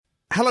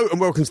Hello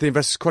and welcome to the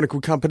Investors Chronicle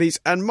Companies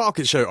and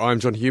Market Show. I'm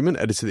John Human,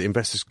 editor of the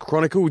Investors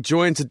Chronicle,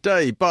 joined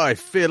today by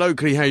Phil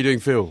Oakley. How are you doing,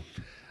 Phil?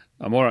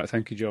 I'm all right,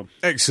 thank you, John.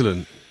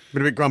 Excellent.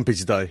 Been a bit grumpy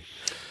today.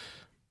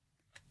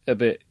 A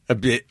bit.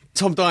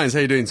 Tom Dines, how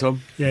are you doing,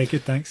 Tom? Yeah,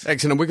 good, thanks.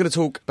 Excellent. And we're going to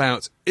talk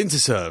about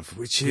Interserve,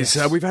 which is,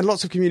 Yes. we've had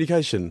lots of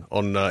communication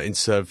on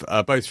Interserve,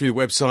 both through the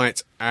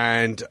website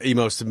and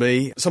emails to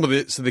me. Some of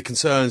the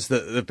concerns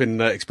that have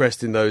been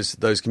expressed in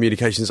those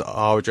communications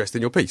are addressed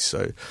in your piece,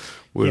 so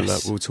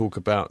we'll talk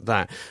about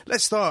that.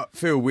 Let's start,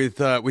 Phil, with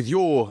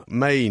your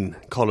main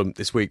column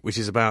this week, which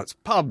is about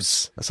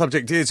pubs, a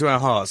subject dear to our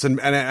hearts,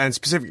 and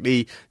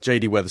specifically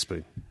JD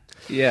Wetherspoon.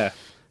 Yeah.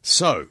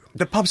 So,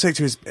 the pub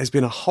sector has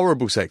been a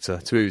horrible sector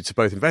to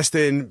both invest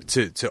in,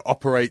 to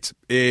operate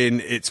in.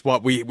 It's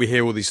what we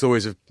hear all these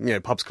stories of,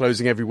 pubs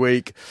closing every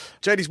week.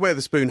 JD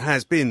Wetherspoon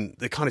has been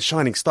the kind of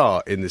shining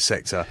star in this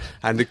sector.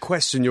 And the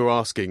question you're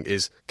asking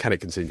is, can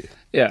it continue?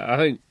 Yeah, I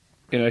think,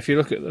 if you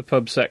look at the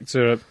pub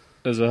sector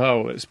as a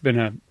whole, it's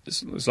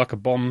like a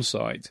bomb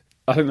site.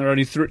 I think there are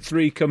only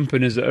three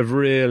companies that have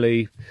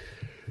really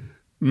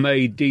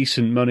made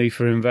decent money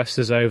for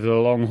investors over the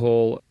long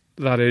haul.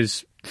 That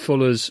is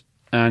Fuller's,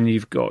 and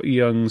you've got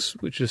Young's,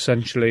 which are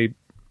essentially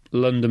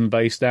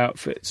London-based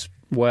outfits,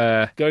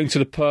 where going to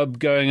the pub,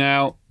 going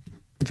out,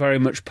 very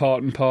much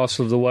part and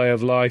parcel of the way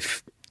of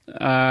life.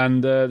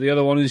 And the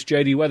other one is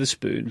JD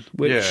Wetherspoon,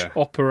 which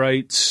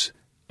operates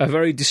a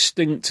very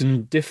distinct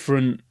and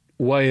different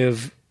way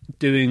of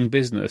doing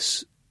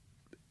business,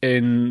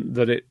 in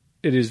that it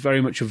is very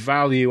much a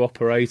value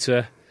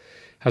operator,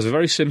 has a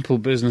very simple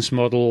business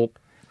model,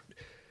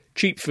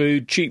 cheap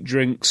food, cheap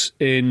drinks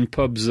in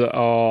pubs that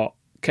are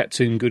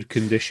kept in good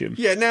condition.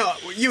 Yeah, now,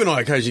 you and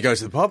I occasionally go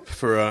to the pub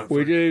for a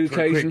quick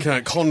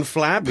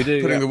conflab,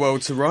 putting the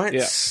world to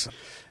rights. Yeah.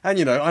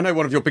 And, I know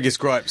one of your biggest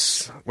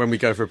gripes when we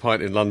go for a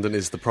pint in London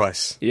is the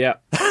price. Yeah.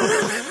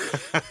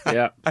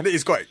 Yeah. And it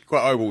is quite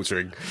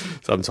eye-watering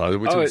sometimes.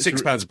 We're talking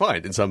 £6 a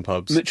pint in some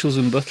pubs. Mitchells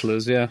and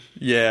Butlers, yeah.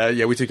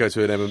 Yeah, we do go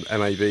to an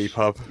MAB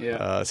pub.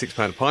 Yeah.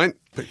 £6 a pint,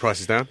 put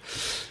prices down.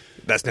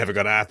 That's never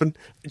going to happen.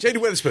 JD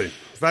Wetherspoon,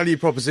 value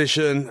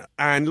proposition,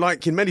 and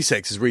like in many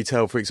sectors,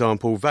 retail, for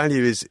example,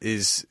 value has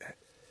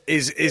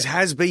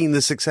been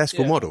the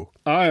successful model.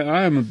 I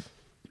am,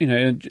 in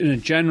a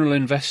general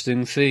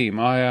investing theme,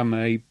 I am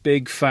a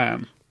big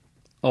fan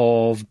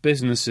of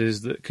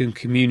businesses that can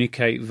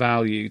communicate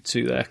value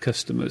to their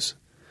customers.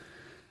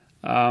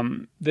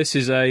 This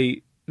is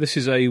a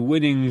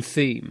winning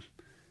theme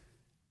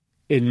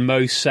in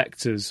most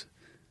sectors,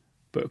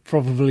 but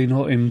probably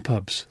not in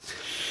pubs.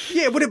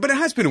 Yeah, but it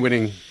has been a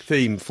winning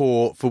theme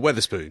for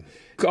Wetherspoon.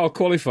 I'll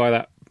qualify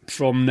that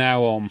from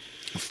now on.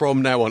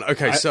 From now on,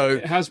 okay. So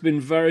it has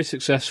been very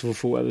successful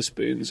for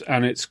Wetherspoons,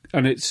 and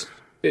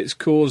it's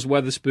caused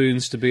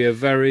Wetherspoons to be a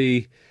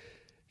very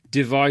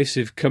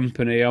divisive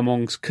company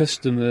amongst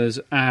customers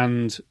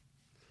and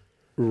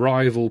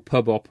rival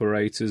pub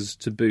operators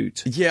to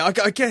boot. Yeah,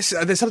 I guess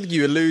there's something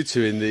you allude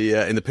to in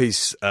the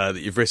piece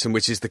that you've written,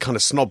 which is the kind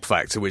of snob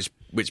factor, which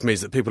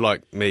means that people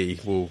like me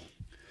will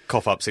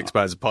cough up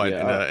 £6 a pint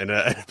in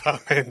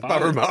a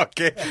borough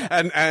market,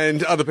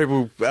 and other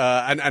people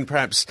and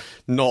perhaps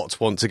not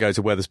want to go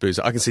to Wetherspoons.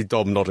 I can see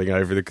Dom nodding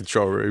over the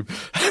control room.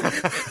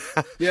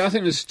 Yeah, I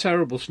think there's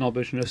terrible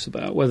snobbishness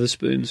about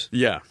Wetherspoons.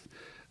 Yeah,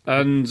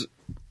 and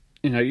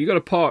you've got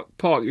to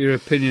park your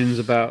opinions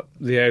about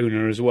the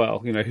owner as well,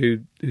 who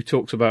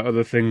talks about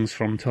other things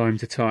from time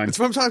to time. It's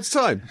from time to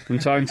time? From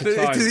time to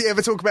time. Does he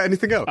ever talk about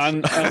anything else?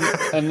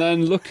 And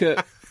then look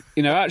at,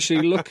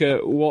 actually look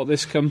at what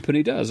this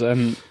company does.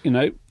 And,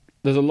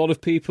 there's a lot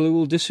of people who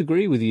will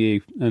disagree with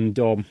you and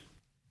Dom.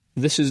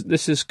 This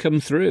has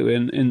come through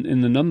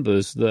in the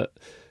numbers, that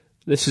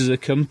this is a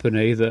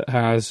company that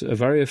has a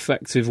very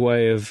effective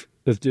way of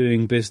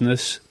doing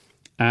business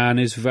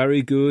and is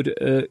very good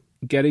at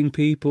getting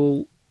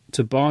people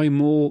to buy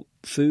more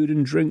food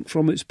and drink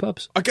from its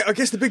pubs. I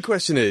guess the big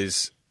question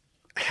is,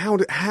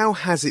 how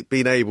has it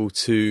been able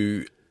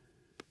to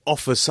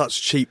offer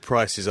such cheap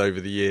prices over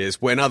the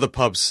years when other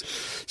pubs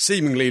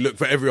seemingly look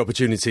for every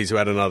opportunity to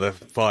add another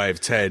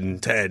 5,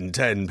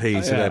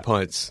 10p to their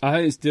pints? I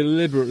think it's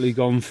deliberately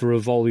gone for a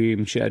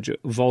volume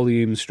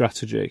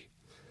strategy.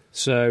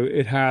 So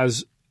it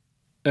has,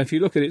 if you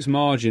look at its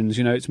margins,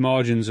 its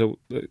margins are,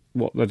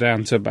 they're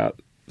down to about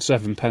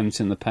 7p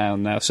in the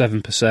pound now,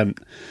 7%.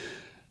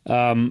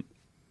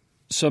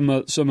 Some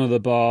of the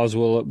bars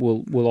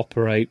will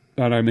operate.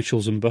 I know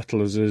Mitchells and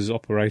Butlers is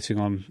operating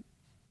on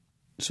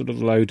sort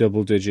of low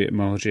double-digit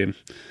margin,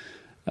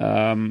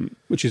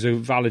 which is a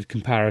valid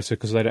comparator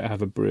because they don't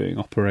have a brewing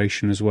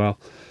operation as well.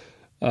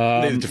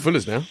 Neither do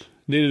Fuller's now.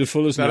 No,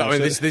 I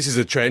mean, this is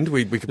a trend.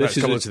 We could perhaps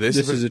come on to this.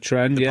 This is a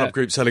trend, the pub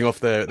group selling off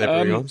their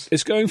brewing arms.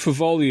 It's going for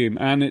volume,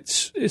 and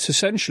it's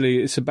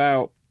essentially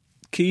about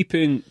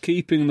keeping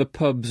the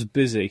pubs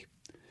busy.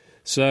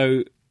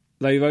 So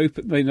they were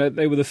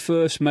the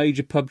first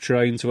major pub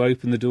chain to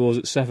open the doors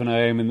at 7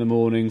 a.m. in the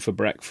morning for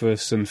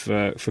breakfast and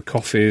for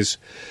coffees.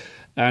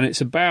 And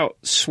it's about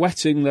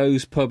sweating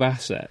those pub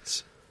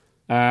assets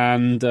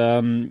and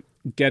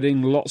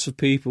getting lots of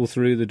people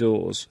through the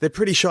doors. They're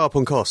pretty sharp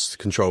on cost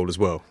control as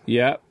well.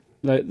 Yeah,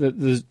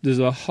 there's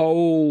a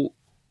whole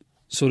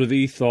sort of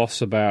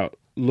ethos about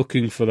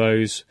looking for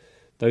those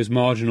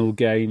marginal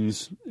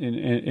gains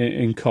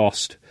in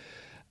cost,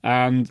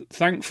 and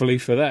thankfully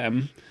for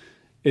them,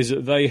 is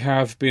that they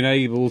have been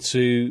able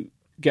to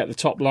get the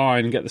top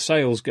line and get the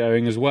sales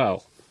going as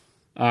well,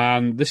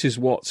 and this is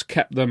what's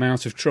kept them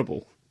out of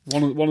trouble.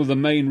 One of the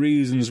main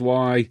reasons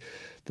why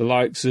the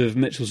likes of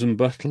Mitchells and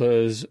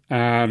Butlers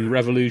and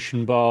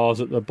Revolution bars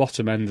at the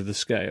bottom end of the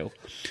scale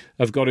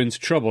have got into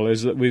trouble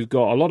is that we've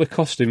got a lot of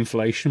cost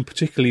inflation,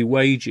 particularly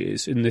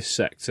wages in this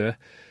sector,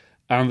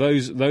 and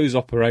those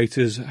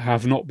operators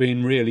have not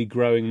been really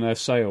growing their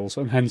sales,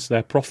 and hence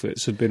their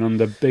profits have been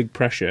under big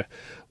pressure.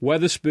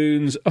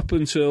 Wetherspoons, up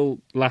until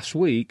last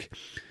week,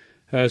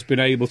 has been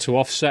able to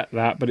offset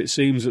that, but it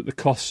seems that the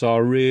costs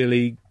are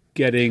really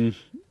beginning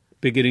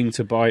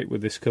to bite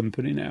with this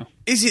company now.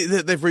 Is it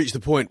that they've reached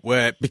the point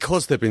where,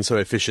 because they've been so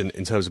efficient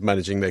in terms of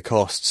managing their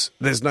costs,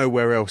 there's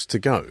nowhere else to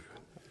go?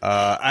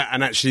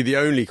 And actually the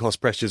only cost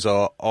pressures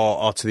are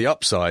to the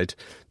upside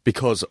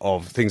because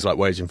of things like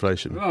wage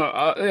inflation?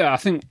 Yeah,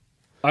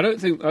 I don't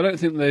think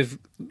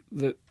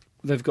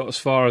they've got as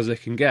far as they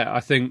can get. I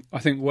think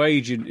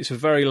it's a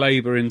very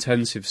labour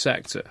intensive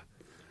sector.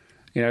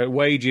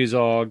 Wages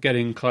are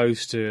getting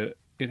close to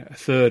a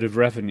third of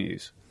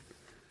revenues,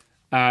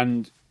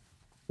 and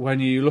when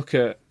you look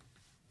at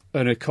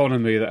an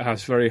economy that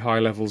has very high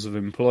levels of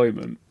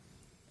employment,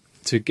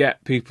 to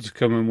get people to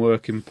come and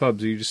work in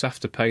pubs, you just have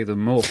to pay them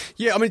more.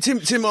 Yeah, I mean,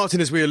 Tim Martin,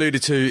 as we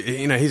alluded to,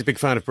 he's a big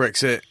fan of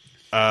Brexit.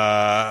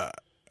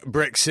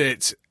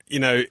 Brexit,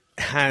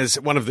 has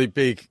one of the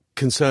big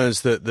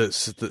concerns that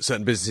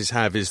certain businesses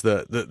have is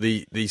that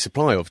the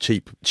supply of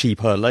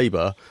cheaper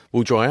labour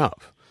will dry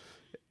up.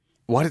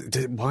 Why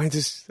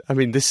does? I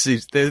mean,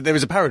 there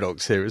is a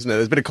paradox here, isn't there?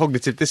 There's been a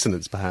cognitive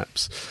dissonance,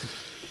 perhaps.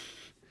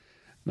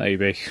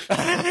 Maybe.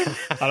 I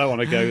don't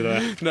want to go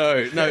there.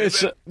 No.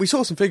 We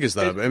saw some figures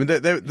though. I mean,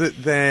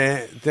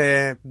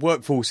 their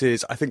workforce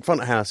is, I think,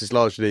 front of house is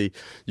largely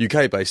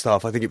UK-based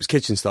staff. I think it was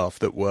kitchen staff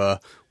that were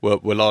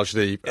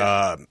largely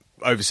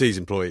overseas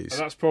employees.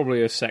 That's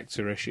probably a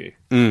sector issue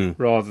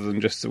rather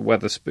than just a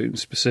Wetherspoon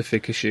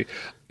specific issue.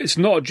 It's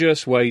not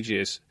just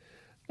wages.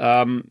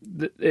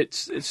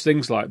 It's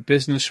things like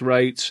business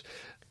rates.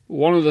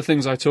 One of the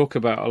things I talk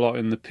about a lot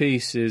in the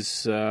piece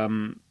is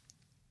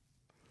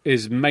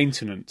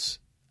maintenance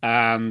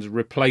and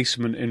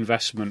replacement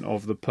investment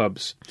of the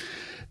pubs.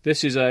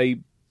 This is a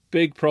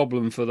big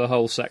problem for the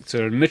whole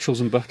sector, and Mitchells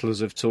and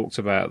Butlers have talked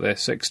about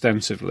this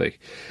extensively,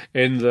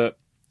 in that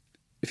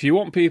if you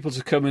want people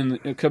to come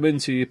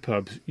into your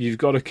pub, you've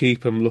got to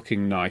keep them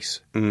looking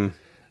nice.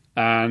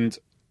 And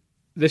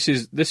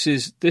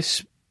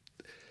this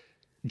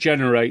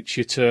generates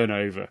your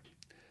turnover.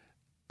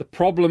 The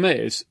problem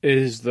is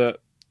that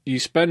you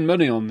spend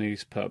money on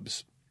these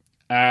pubs,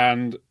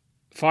 and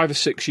 5 or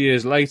 6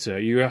 years later,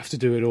 you have to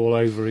do it all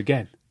over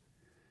again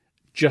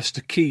just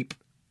to keep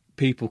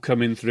people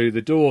coming through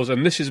the doors.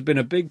 And this has been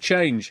a big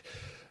change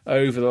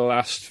over the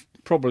last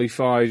probably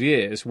 5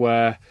 years,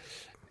 where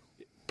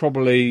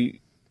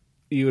probably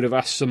you would have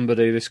asked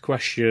somebody this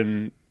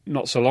question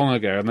not so long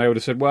ago, and they would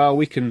have said, "Well,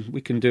 we can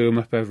do them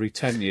up every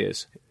 10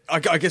 years." I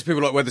guess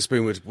people like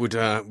Wetherspoon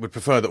would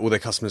prefer that all their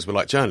customers were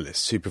like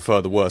journalists who prefer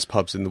the worst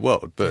pubs in the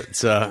world. But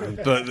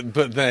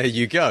there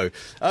you go.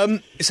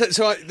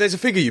 So there's a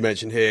figure you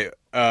mentioned here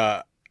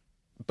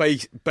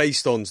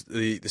based on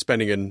the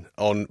spending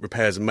on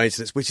repairs and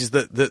maintenance, which is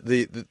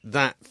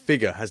that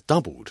figure has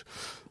doubled.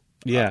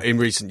 In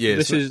recent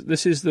years.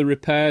 This is the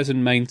repairs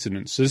and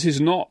maintenance. So this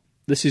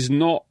is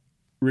not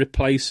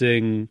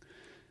replacing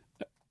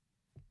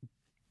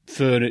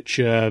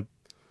furniture,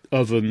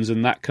 ovens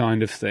and that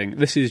kind of thing.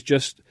 This is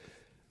just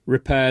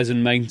repairs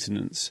and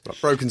maintenance. Like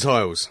broken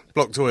tiles,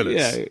 blocked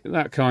toilets. Yeah,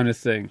 that kind of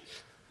thing.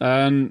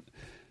 And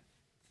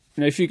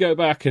if you go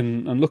back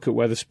and look at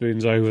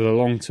Wetherspoons over the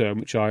long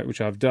term,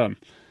 which I've done,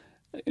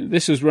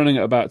 this was running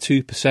at about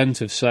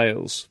 2% of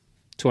sales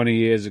 20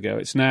 years ago.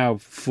 It's now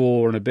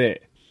 4 and a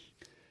bit.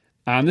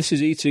 And this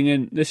is eating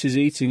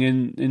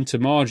into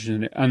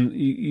margin. And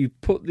you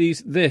put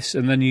this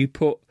and then you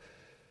put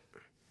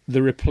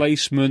the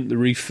replacement, the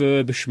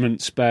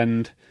refurbishment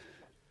spend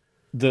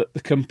that the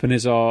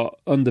companies are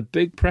under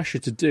big pressure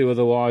to do,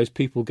 otherwise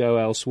people go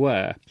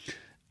elsewhere.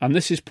 And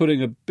this is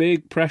putting a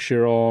big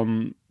pressure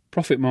on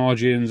profit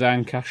margins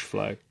and cash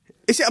flow.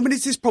 Is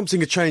this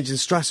prompting a change in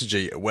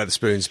strategy at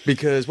Wetherspoons?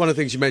 Because one of the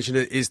things you mentioned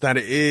is that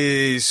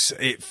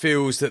it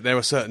feels that there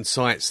are certain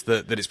sites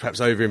that it's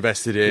perhaps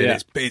overinvested in. Yeah.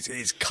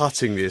 It's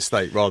cutting the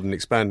estate rather than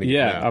expanding it.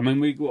 Yeah, I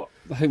mean,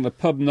 I think the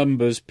pub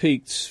numbers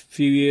peaked a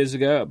few years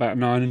ago at about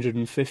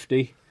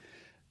 950,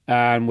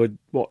 and we're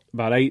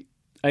about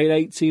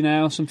 880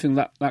 now, something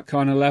that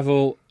kind of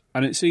level.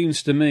 And it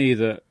seems to me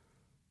that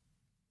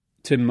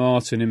Tim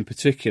Martin in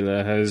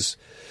particular has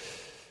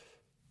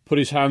put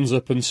his hands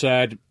up and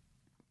said,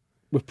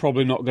 we're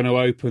probably not going to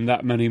open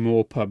that many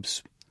more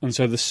pubs. And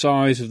so the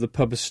size of the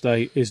pub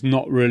estate is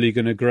not really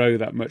going to grow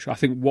that much. I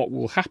think what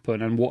will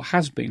happen, and what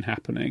has been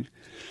happening,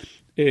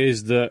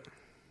 is that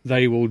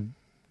they will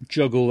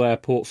juggle their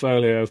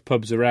portfolio of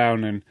pubs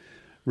around and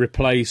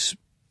replace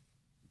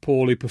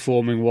poorly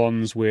performing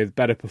ones with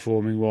better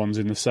performing ones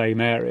in the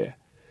same area.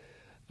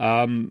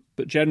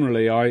 But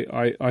generally,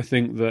 I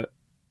think that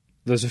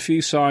there's a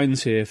few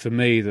signs here for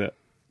me that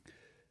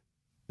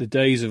the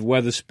days of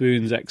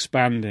Wetherspoons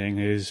expanding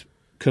is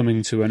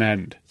coming to an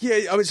end.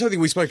 Yeah, I mean, something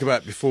we spoke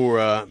about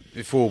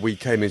before we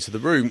came into the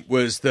room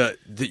was that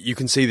you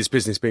can see this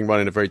business being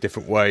run in a very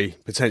different way,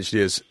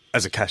 potentially as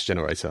a cash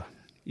generator.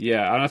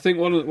 Yeah, and I think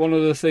one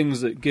of the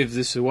things that gives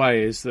this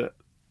away is that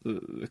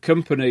the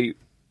company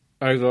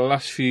over the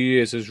last few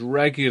years has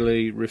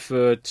regularly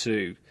referred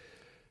to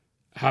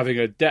having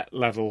a debt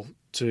level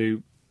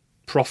to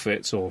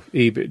profits, or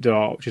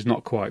EBITDA, which is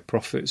not quite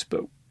profits,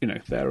 but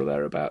there or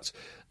thereabouts,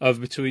 of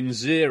between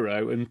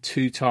 0 and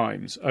 2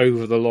 times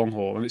over the long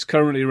haul, and it's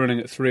currently running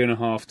at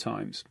 3.5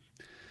 times.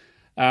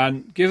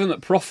 And given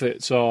that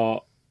profits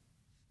are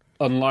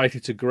unlikely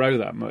to grow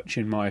that much,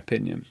 in my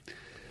opinion,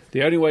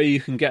 the only way you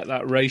can get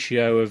that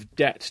ratio of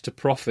debt to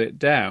profit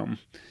down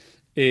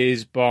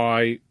is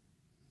by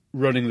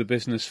running the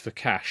business for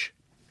cash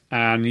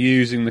and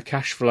using the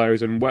cash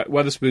flows. And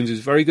Wetherspoons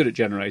is very good at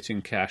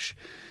generating cash,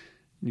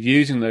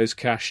 using those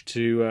cash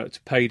to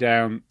pay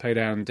down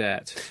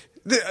debt.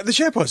 The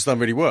share price has done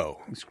really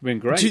well. It's been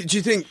great. Do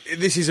you think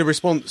this is a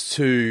response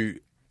to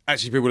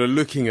actually people are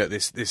looking at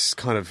this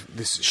kind of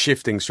this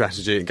shifting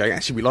strategy and going,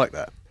 actually, we like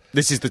that.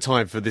 This is the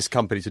time for this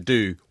company to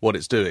do what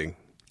it's doing?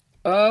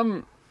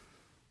 I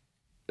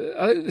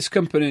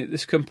think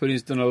this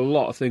company's done a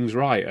lot of things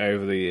right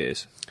over the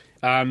years.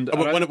 And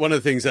one of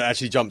the things that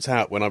actually jumped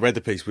out when I read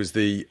the piece was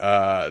the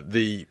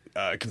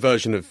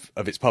conversion of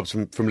its pubs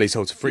from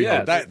leasehold to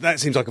freehold. Yeah, that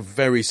seems like a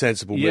very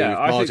sensible move,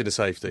 margin of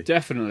safety.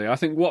 Definitely. I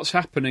think what's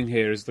happening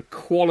here is the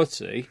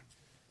quality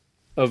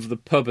of the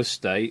pub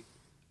estate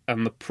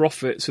and the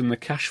profits and the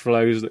cash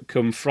flows that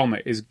come from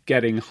it is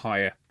getting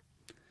higher.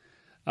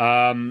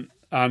 And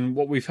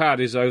what we've had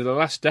is over the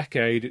last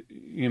decade,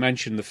 you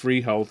mentioned the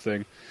freehold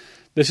thing,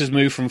 this has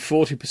moved from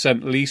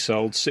 40%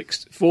 leasehold,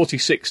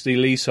 40-60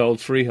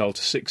 leasehold freehold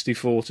to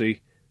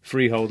 60-40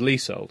 freehold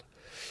leasehold.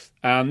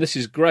 And this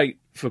is great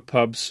for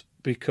pubs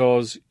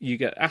because you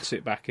get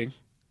asset backing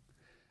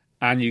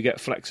and you get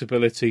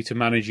flexibility to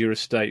manage your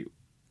estate.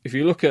 If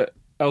you look at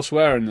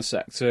elsewhere in the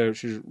sector,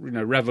 which is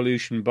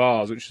Revolution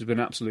Bars, which has been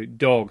an absolute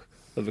dog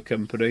of a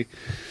company,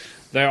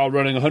 they are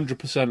running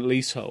 100%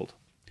 leasehold.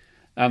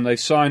 And they've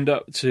signed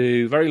up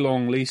to very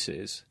long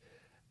leases,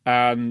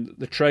 and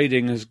the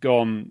trading has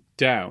gone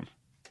down,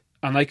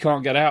 and they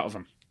can't get out of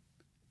them,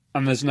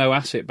 and there's no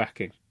asset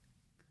backing.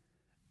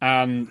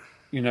 And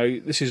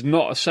this is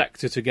not a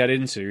sector to get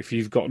into if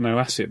you've got no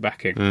asset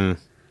backing.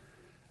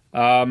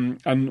 And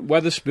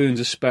Wetherspoons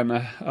has spent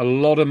a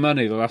lot of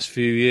money the last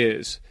few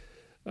years,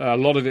 a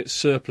lot of its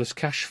surplus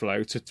cash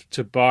flow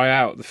to buy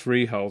out the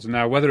freeholds.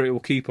 Now, whether it will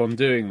keep on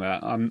doing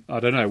that, I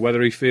don't know.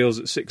 Whether he feels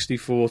that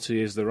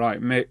 60-40 is the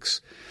right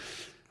mix,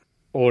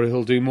 or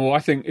he'll do more. I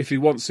think if he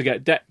wants to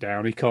get debt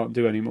down, he can't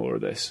do any more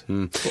of this.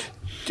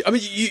 I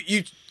mean,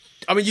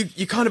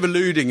 you're kind of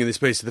alluding in this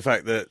piece to the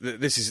fact that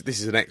this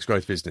is an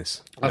ex-growth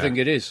business. I think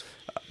it is.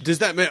 Does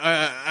that mean,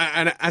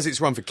 and as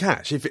it's run for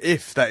cash,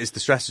 if that is the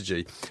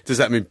strategy, does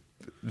that mean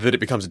that it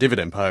becomes a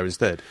dividend payer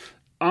instead?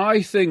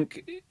 I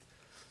think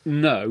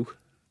no.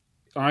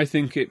 I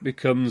think it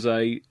becomes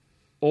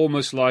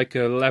almost like a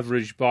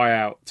leveraged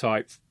buyout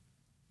type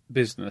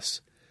business,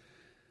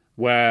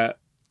 where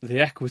the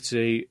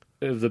equity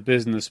of the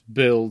business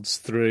builds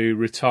through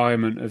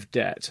retirement of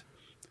debt,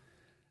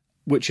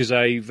 which is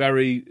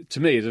to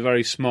me, is a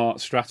very smart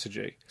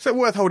strategy. Is it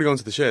worth holding on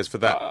to the shares for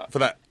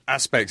that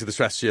aspect of the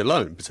strategy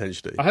alone,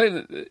 potentially? I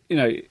think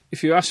that,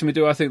 if you ask me,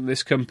 do I think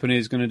this company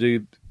is going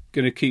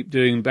to keep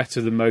doing better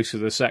than most of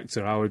the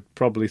sector? I would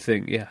probably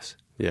think yes.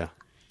 Yeah,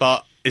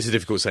 but it's a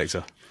difficult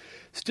sector.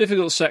 It's a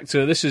difficult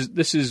sector. This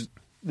is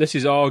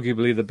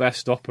arguably the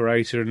best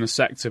operator in the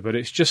sector, but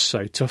it's just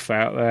so tough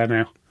out there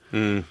now.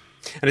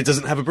 And it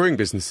doesn't have a brewing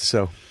business to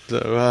sell.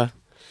 So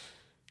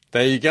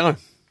there you go.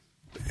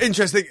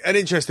 An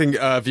interesting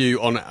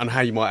view on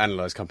how you might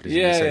analyse companies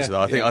in this sector.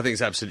 Though. I think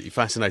it's absolutely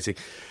fascinating.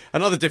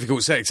 Another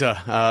difficult sector.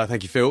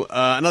 Thank you, Phil.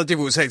 Another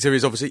difficult sector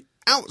is obviously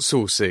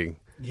outsourcing.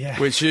 Yeah.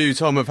 Which you,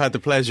 Tom, have had the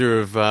pleasure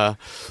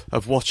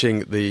of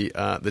watching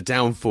the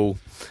downfall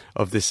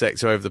of this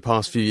sector over the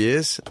past few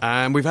years,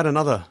 and we've had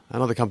another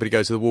company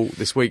go to the wall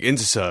this week,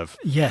 Interserve.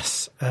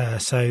 Yes,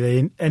 so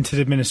they entered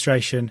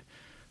administration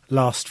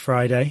last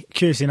Friday.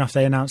 Curiously enough,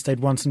 they announced they'd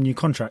won some new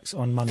contracts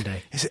on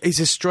Monday. It's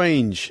a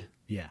strange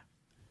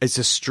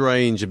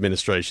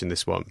administration,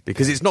 this one,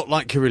 because it's not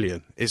like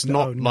Carillion. It's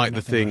not like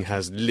the thing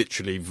has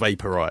literally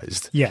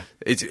vaporised. Yeah.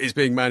 It's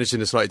being managed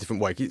in a slightly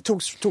different way.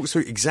 Talk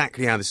through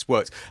exactly how this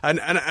works. And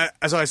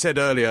as I said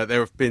earlier, there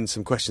have been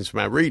some questions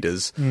from our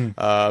readers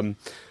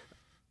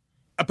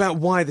about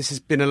why this has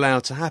been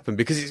allowed to happen,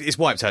 because it's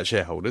wiped out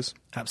shareholders.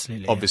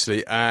 Absolutely.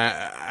 Obviously.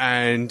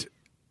 And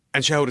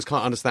shareholders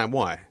can't understand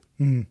why.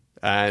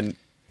 And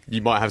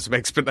you might have some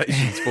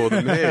explanations for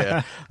them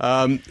here.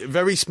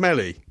 Very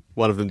smelly,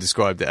 one of them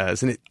described it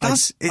as, and it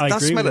does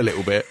smell a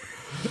little bit.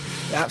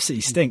 It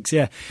absolutely stinks,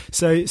 yeah.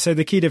 So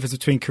the key difference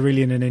between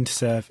Carillion and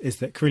Interserve is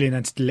that Carillion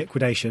entered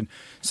liquidation,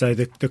 so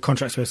the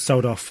contracts were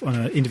sold off on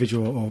an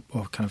individual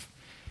or kind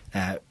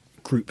of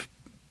group,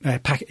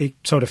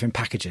 sold off in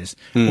packages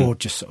or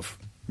just sort of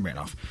written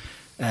off.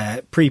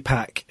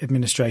 Pre-pack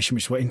administration,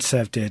 which is what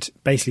Interserve did,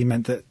 basically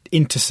meant that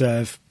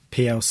Interserve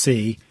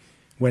PLC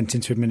went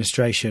into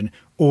administration.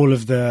 All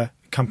of the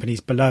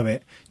companies below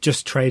it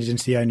just traded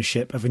into the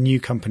ownership of a new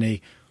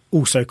company,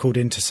 also called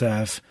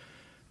Interserve,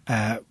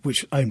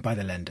 which was owned by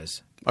the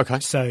lenders. Okay.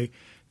 So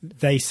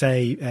they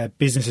say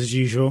business as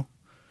usual.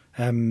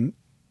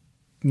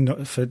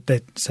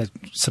 They said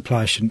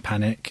suppliers shouldn't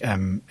panic,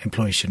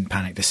 employees shouldn't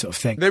panic, this sort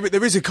of thing.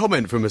 There is a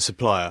comment from a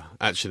supplier,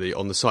 actually,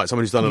 on the site,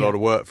 someone who's done a lot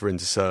of work for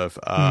Interserve,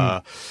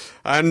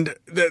 and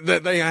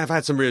they have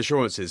had some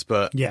reassurances,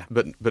 but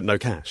no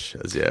cash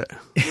as yet.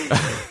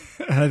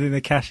 I think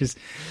the cash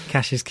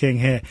is king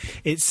here.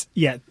 It's,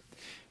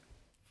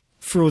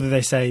 for all that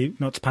they say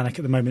not to panic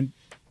at the moment,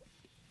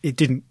 it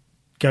didn't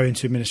go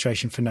into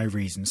administration for no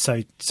reason.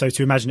 So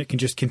to imagine it can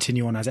just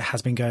continue on as it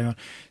has been going on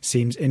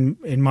seems,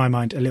 in my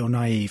mind, a little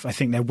naive. I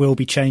think there will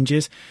be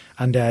changes,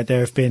 and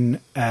there's been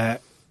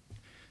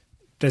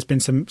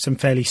some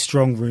fairly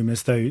strong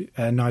rumours, though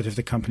neither of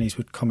the companies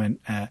would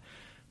comment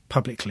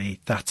publicly,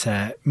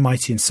 that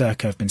Mighty and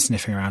Serco have been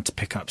sniffing around to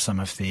pick up some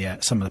of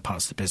the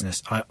parts of the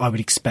business. I would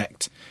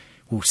expect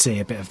we'll see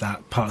a bit of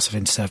that, parts of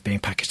Interserve being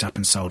packaged up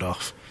and sold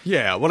off.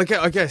 Yeah, well,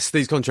 I guess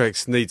these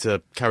contracts need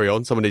to carry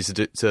on. Someone needs to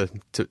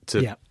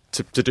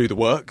do the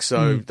work,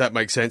 so that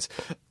makes sense.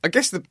 I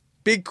guess the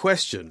big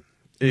question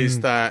is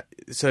that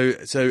so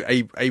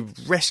a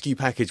rescue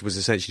package was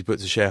essentially put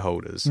to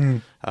shareholders,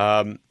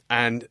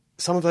 and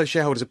some of those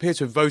shareholders appear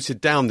to have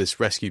voted down this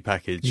rescue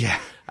package,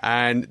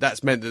 and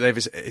that's meant that they've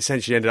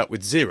essentially ended up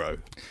with zero.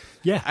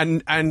 Yeah,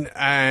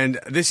 and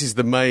this is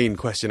the main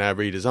question our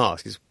readers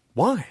ask: is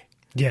why?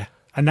 Yeah,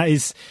 and that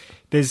is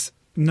there's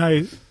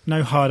no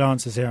hard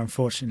answers here,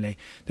 unfortunately.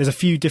 There's a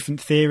few different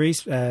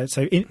theories.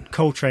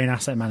 Coltrane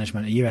Asset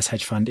Management, a US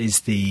hedge fund, is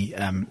the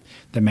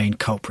main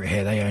culprit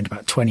here. They owned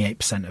about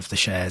 28% of the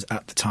shares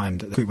at the time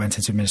that the group went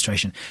into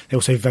administration. They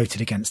also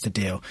voted against the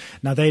deal.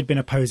 Now, they had been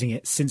opposing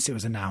it since it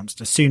was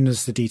announced. As soon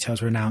as the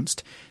details were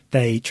announced,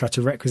 they tried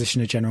to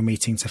requisition a general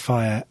meeting to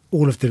fire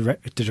all of the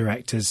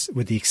directors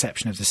with the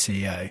exception of the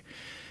CEO.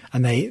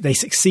 And they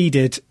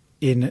succeeded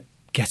in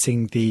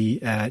getting the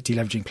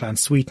deleveraging plan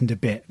sweetened a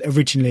bit.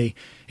 Originally,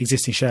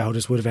 existing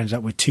shareholders would have ended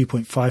up with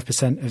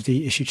 2.5% of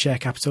the issued share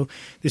capital.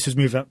 This was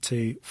moved up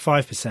to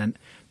 5%,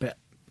 but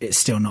it's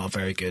still not a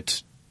very good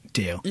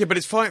deal. Yeah, but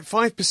it's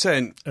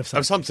 5%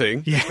 of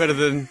something. Yeah. Better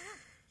than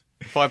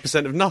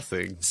 5% of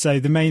nothing. So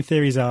the main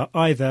theories are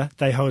either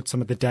they hold some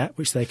of the debt,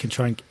 which they can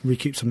try and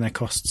recoup some of their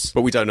costs.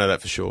 But we don't know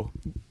that for sure.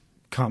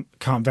 Can't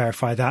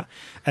verify that.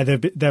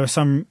 There were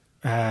some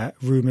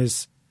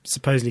rumours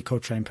supposedly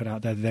Coltrane put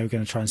out there that they were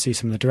going to try and see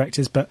some of the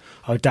directors, but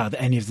I would doubt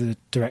that any of the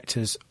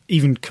directors,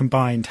 even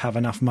combined, have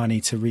enough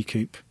money to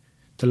recoup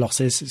the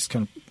losses. It's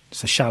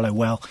a shallow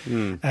well.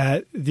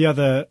 The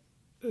other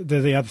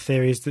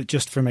theory is that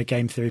just from a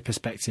game theory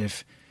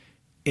perspective,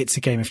 it's a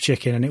game of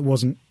chicken, and it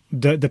wasn't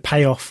the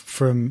payoff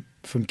from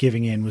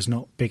giving in was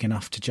not big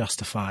enough to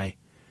justify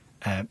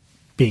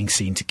being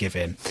seen to give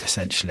in,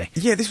 essentially.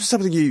 Yeah, this was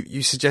something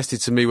you suggested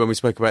to me when we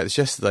spoke about this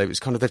yesterday. It was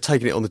kind of they've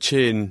taken it on the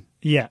chin.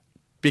 Yeah.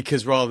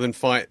 Because rather than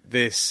fight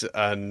this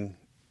and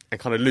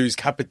kind of lose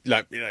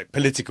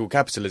political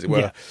capital, as it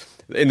were,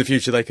 in the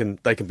future they can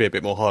be a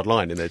bit more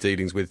hardline in their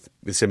dealings with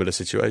similar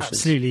situations.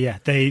 Absolutely, yeah.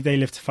 They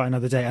live to fight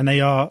another day, and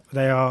they are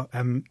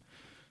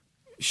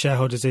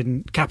shareholders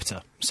in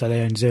Capita, so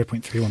they own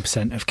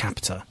 0.31% of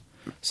Capita.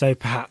 So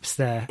perhaps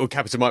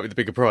Capita might be the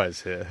bigger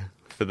prize here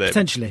for them.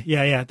 Potentially,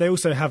 yeah. They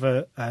also have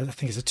I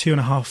think it's a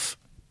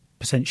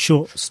 2.5%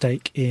 short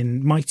stake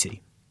in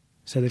Mighty.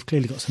 So they've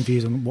clearly got some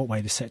views on what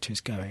way the sector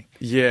is going.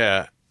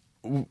 Yeah.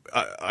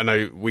 I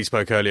know we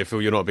spoke earlier,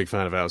 Phil, you're not a big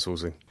fan of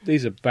outsourcing.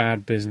 These are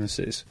bad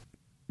businesses.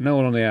 No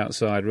one on the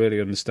outside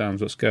really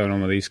understands what's going on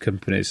with these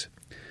companies.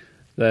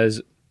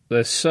 There's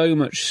so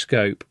much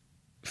scope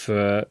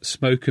for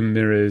smoke and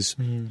mirrors,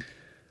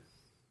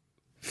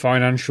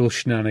 financial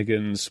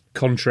shenanigans,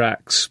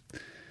 contracts.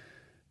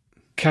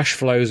 Cash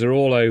flows are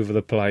all over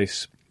the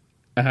place.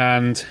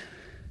 And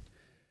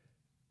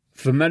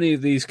for many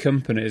of these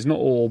companies, not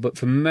all, but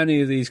for many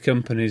of these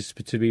companies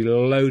to be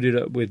loaded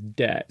up with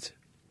debt,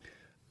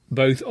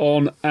 both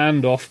on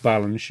and off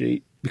balance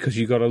sheet, because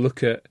you've got to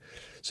look at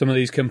some of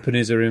these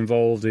companies are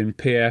involved in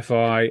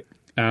PFI,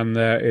 and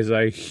there is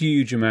a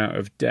huge amount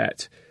of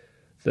debt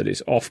that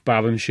is off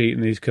balance sheet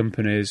in these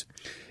companies,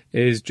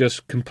 is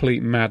just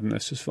complete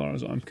madness as far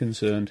as I'm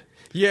concerned.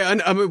 Yeah,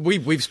 and I mean,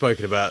 we've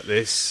spoken about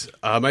this,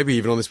 maybe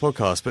even on this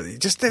podcast, but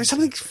just there's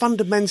something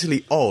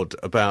fundamentally odd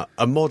about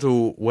a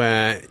model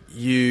where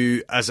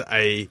you, as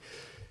a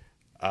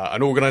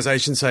an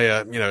organisation, say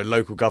a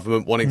local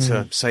government wanting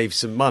to save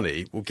some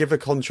money, will give a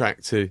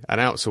contract to an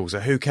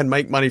outsourcer who can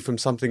make money from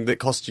something that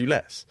costs you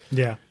less.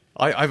 Yeah,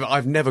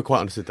 I've never quite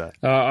understood that.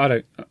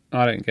 I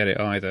don't get it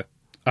either.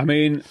 I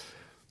mean,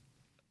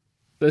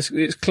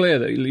 it's clear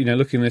that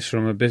looking at this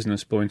from a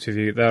business point of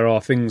view, there are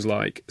things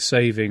like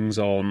savings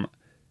on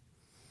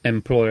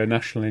employer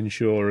national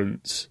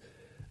insurance,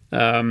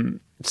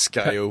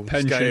 scale,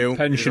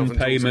 pension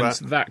payments,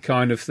 that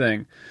kind of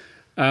thing.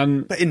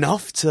 But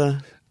enough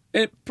to.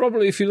 It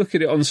probably, if you look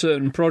at it on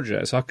certain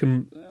projects, I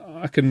can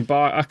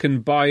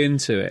buy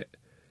into it.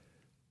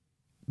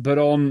 But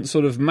on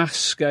sort of mass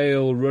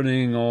scale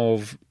running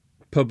of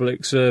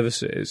public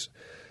services,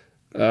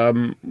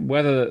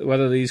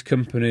 whether these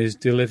companies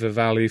deliver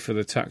value for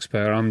the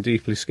taxpayer, I'm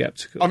deeply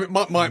sceptical. I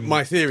mean,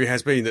 my theory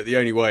has been that the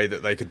only way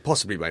that they could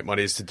possibly make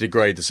money is to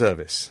degrade the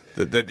service.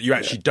 That you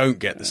actually don't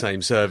get the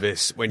same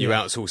service when you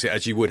outsource it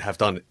as you would have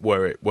done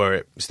were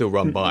it still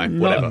run by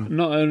whatever.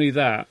 Not only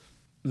that,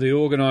 the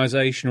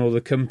organisation or the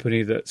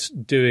company that's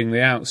doing the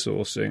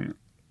outsourcing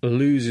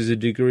loses a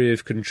degree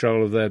of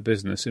control of their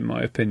business, in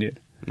my opinion.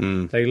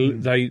 They're not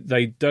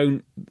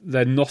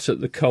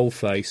at the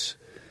coalface.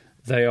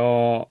 They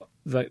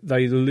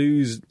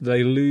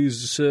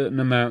lose certain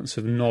amounts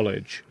of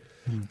knowledge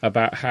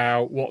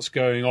about what's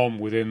going on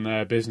within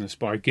their business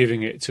by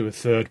giving it to a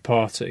third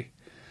party.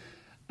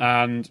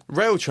 And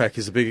Railtrack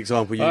is a big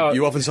example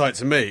you often cite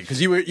to me, because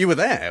you were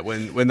there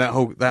when that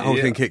whole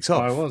thing kicks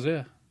off. I was,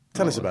 yeah.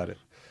 Tell us about it.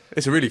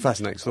 It's a really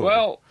fascinating story.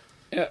 Well,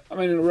 yeah, I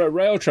mean,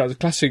 Railtrack is a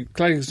classic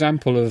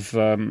example of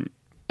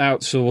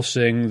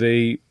outsourcing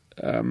the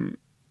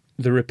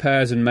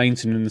repairs and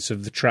maintenance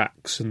of the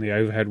tracks and the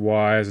overhead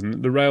wires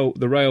and the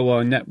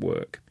railway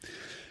network.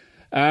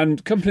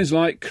 And companies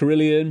like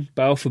Carillion,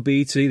 Balfour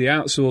Beatty, the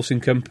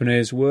outsourcing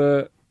companies,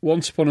 were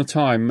once upon a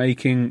time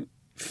making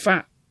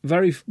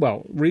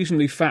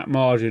reasonably fat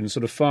margins,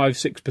 sort of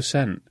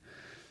 5-6%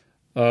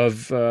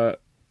 of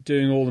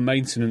doing all the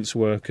maintenance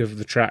work of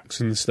the tracks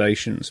and the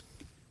stations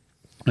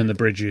and the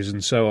bridges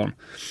and so on.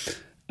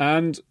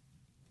 And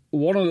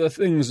one of the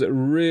things that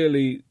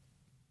really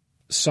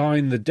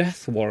signed the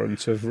death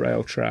warrant of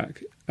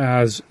Railtrack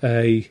as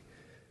a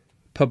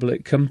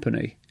public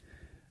company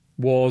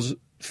was,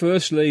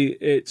 firstly,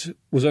 it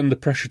was under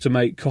pressure to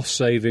make cost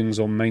savings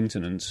on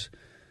maintenance,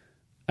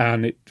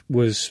 and it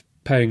was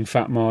paying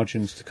fat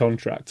margins to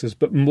contractors.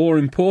 But more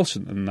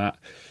important than that,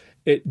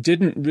 it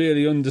didn't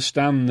really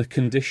understand the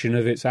condition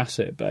of its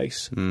asset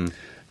base.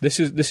 This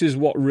is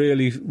what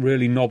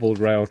really nobbled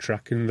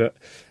Railtrack, in that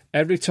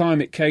every time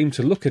it came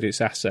to look at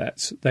its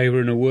assets, they were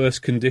in a worse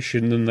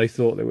condition than they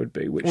thought they would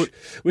be,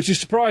 which is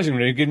surprising,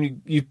 really,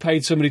 given you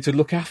paid somebody to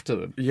look after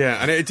them.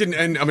 Yeah, and it didn't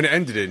end. I mean, it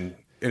ended in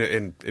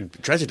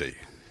tragedy.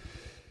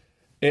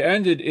 It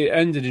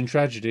ended in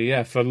tragedy,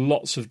 yeah, for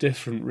lots of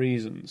different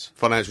reasons.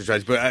 Financial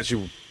tragedy, but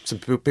actually, some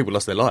people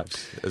lost their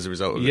lives as a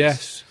result of this.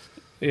 Yes,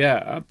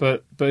 yeah,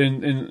 but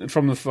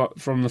from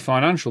the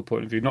financial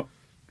point of view, not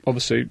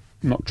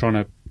trying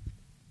to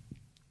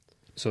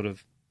sort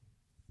of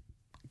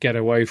get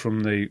away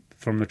from the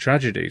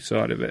tragedy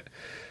side of it.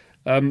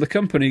 The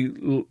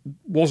company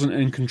wasn't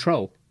in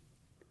control,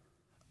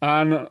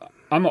 and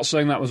I'm not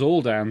saying that was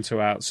all down to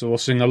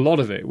outsourcing. A lot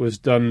of it was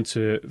done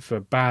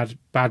for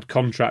bad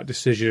contract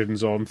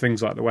decisions on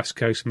things like the West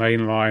Coast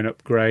Main Line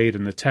upgrade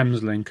and the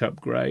Thameslink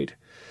upgrade.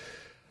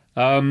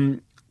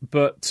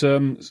 But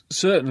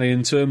certainly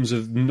in terms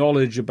of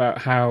knowledge about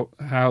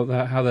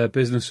how their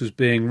business was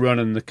being run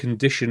and the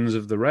conditions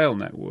of the rail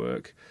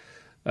network,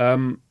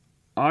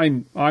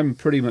 I'm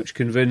pretty much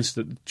convinced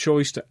that the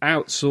choice to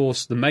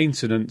outsource the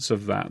maintenance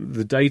of that,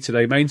 the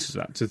day-to-day maintenance of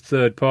that, to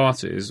third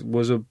parties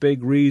was a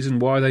big reason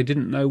why they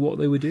didn't know what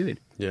they were doing.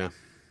 Yeah.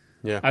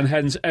 And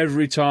hence,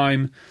 every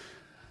time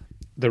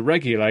the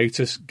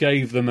regulators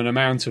gave them an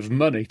amount of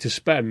money to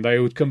spend, they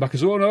would come back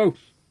and say, "Oh no,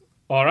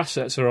 our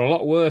assets are a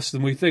lot worse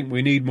than we think.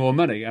 We need more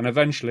money." And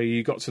eventually,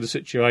 you got to the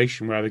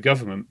situation where the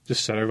government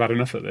just said, "I've had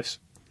enough of this."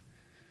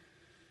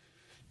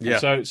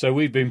 Yeah. So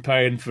we've been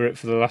paying for it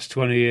for the last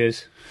 20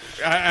 years.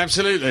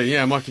 Absolutely,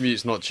 yeah. My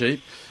commute's not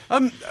cheap. I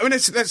mean,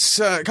 let's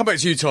come back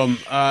to you, Tom.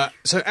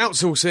 So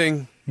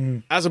outsourcing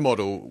as a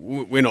model,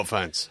 we're not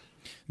fans.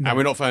 No. And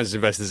we're not fans as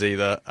investors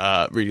either,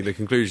 reading the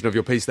conclusion of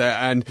your piece there.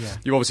 And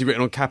you've obviously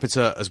written on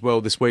Capita as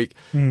well this week.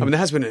 I mean, there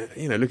has been,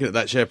 looking at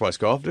that share price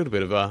graph, a little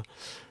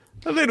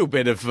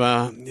bit of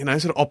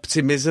sort of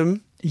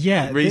optimism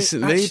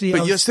recently,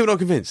 but you're still not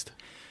convinced.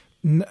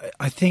 No,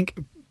 I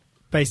think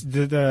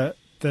basically the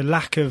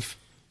lack of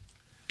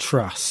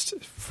trust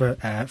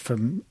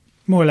from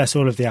more or less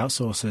all of the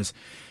outsourcers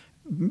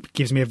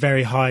gives me a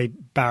very high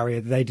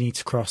barrier that they need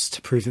to cross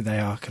to prove that they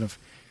are kind of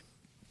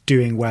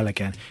doing well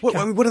again. What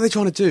are they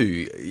trying to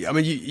do? I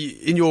mean, you,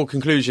 in your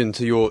conclusion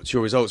to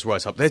your results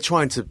write-up, they're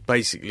trying to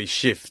basically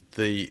shift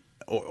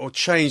or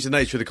change the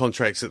nature of the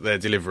contracts that they're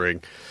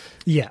delivering.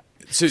 Yeah.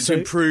 To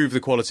improve the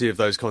quality of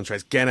those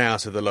contracts, get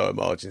out of the lower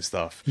margin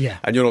stuff. Yeah.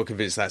 And you're not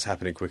convinced that's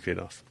happening quickly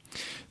enough?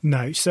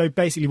 No. So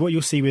basically what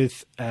you'll see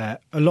with a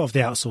lot of the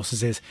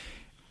outsourcers is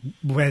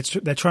where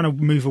they're trying to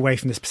move away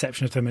from this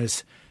perception of them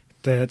as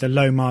the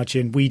low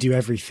margin, we do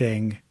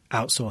everything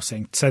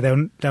outsourcing. So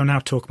they'll now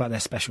talk about their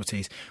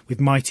specialties.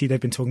 With Mighty, they've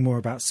been talking more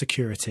about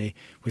security.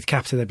 With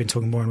Capita, they've been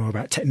talking more and more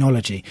about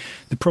technology.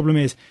 The problem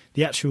is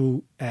the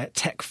actual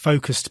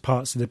tech-focused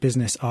parts of the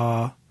business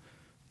are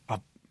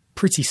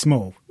pretty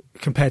small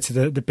compared to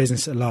the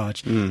business at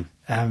large.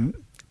 And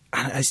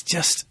it's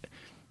just,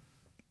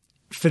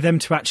 for them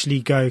to actually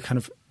go kind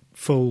of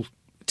full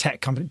tech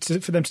company,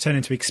 for them to turn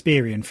into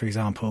Experian, for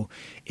example,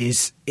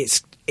 it's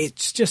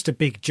just a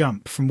big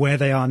jump from where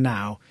they are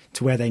now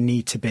to where they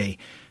need to be.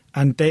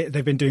 And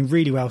they've been doing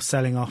really well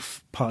selling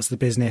off parts of the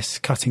business,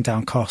 cutting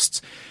down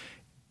costs.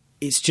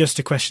 It's just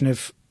a question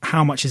of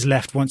how much is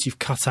left once you've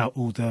cut out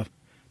all the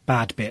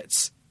bad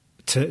bits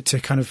to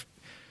kind of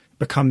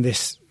become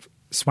this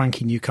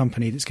swanky new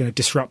company that's going to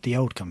disrupt the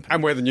old company.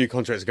 And where the new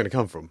contracts are going to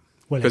come from.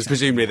 Well, because exactly.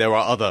 presumably there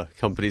are other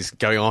companies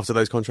going after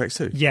those contracts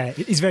too. Yeah,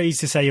 it's very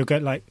easy to say you'll go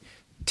like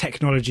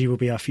technology will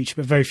be our future,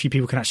 but very few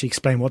people can actually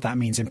explain what that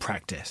means in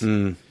practice.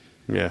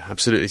 Yeah,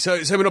 absolutely. So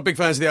we're not big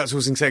fans of the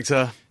outsourcing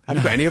sector. Have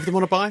you got any of them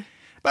on a buy?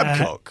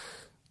 Babcock?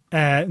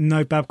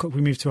 No, Babcock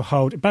we moved to a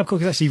hold.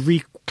 Babcock has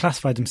actually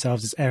reclassified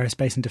themselves as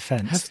aerospace and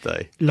defence. Have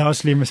they?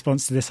 Largely in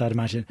response to this, I'd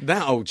imagine.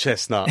 That old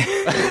chestnut.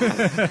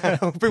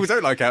 People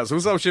don't like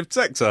outsourcing, I'll shift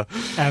sector.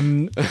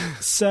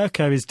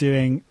 Serco is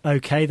doing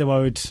okay, though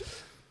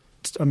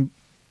I'm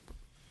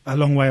a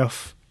long way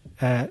off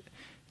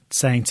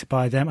saying to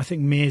buy them. I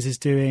think Mears is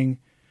doing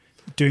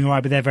all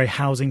right, but they're very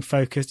housing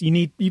focused.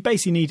 You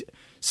basically need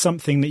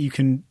something that you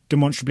can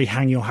demonstrably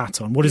hang your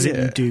hat on. What is it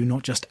you do,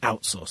 not just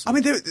outsource? I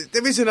mean,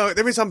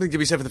 there is something to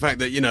be said for the fact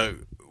that,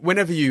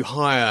 whenever you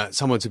hire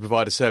someone to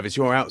provide a service,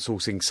 you're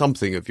outsourcing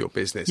something of your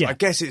business. Yeah. I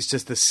guess it's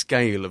just the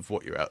scale of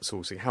what you're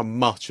outsourcing, how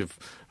much of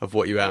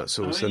what you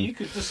outsource. You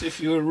could just,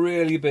 if you were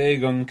really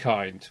big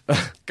unkind...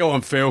 Go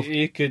on, Phil.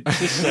 You could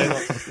just say,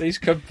 like, these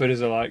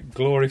companies are like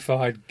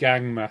glorified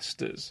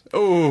gangmasters.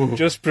 Oh.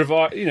 Just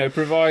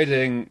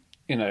providing,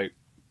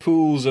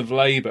 pools of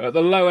labour at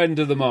the low end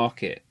of the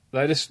market.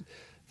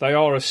 They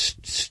are a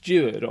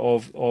steward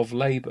of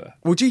labour.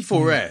 Well,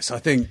 G4S, I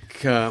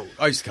think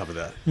I used to cover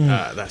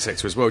that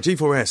sector as well.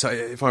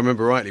 G4S, if I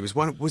remember rightly,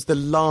 was the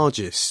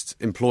largest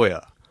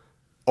employer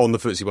on the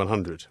FTSE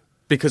 100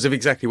 because of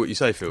exactly what you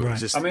say, Phil. Right.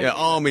 It's just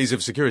armies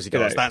of security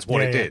guards. That's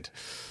what it did.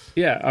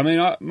 Yeah, I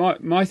mean,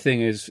 my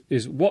thing is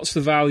what's the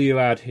value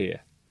add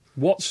here?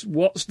 What's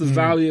the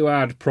value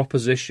add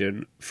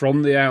proposition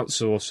from the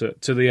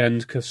outsourcer to the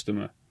end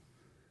customer?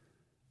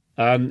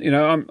 And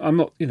I'm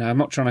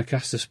not trying to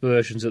cast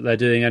aspersions that they're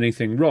doing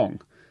anything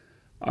wrong,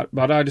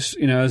 but I just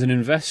as an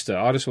investor,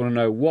 I just want to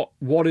know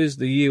what is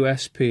the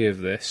USP of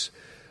this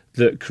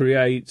that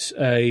creates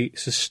a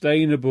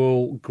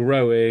sustainable,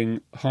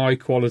 growing, high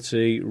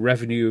quality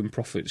revenue and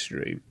profit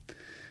stream,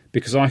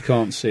 because I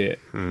can't see it.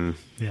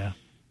 Yeah,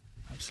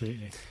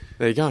 absolutely.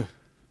 There you go.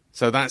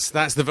 So that's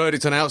the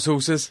verdict on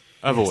outsourcers.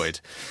 Avoid.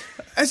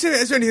 Yes.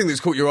 Is there anything that's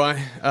caught your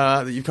eye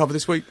that you've covered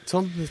this week,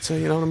 Tom? That's,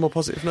 on a more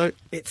positive note?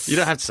 You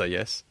don't have to say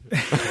yes.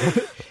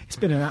 It's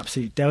been an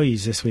absolute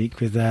deluge this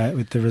week with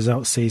the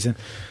results season.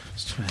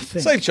 Just trying to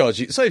think.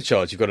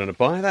 Safecharge you've got on a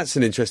buy. That's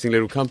an interesting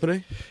little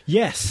company.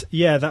 Yes.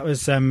 Yeah, that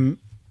was... I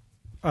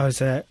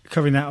was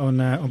covering that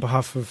on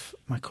behalf of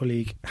my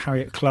colleague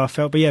Harriet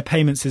Klarfeld. But yeah,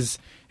 payments is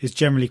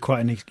generally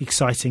quite an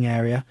exciting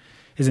area,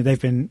 isn't it?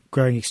 They've been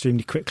growing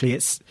extremely quickly.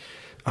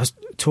 I was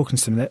talking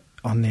to them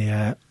on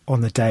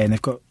the day, and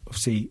they've got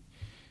obviously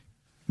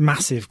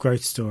massive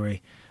growth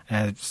story.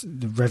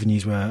 The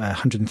revenues were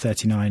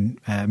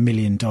 $139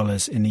 million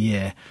in a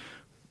year,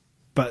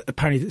 but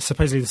apparently,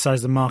 supposedly, the size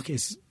of the market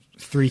is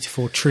 $3 to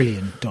 $4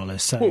 trillion.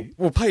 So,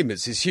 well,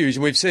 payments is huge,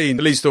 and we've seen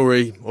the lead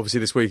story.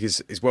 Obviously, this week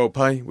is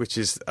WorldPay, which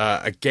is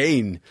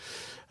again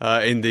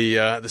in the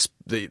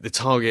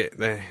target,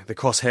 the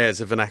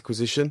crosshairs of an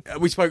acquisition.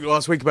 We spoke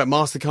last week about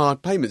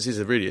MasterCard. Payments is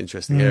a really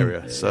interesting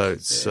area. So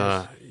it's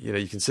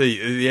you can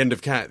see the end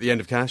of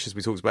cash, as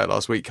we talked about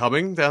last week,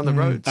 coming down the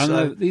road.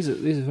 And these are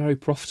very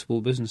profitable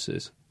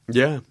businesses.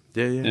 Yeah.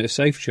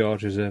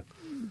 Safecharge is a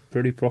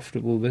pretty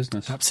profitable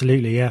business.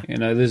 Absolutely, yeah.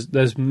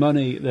 There's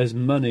money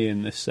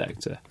in this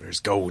sector.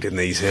 There's gold in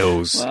these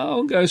hills. Well, I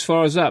won't go as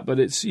far as that,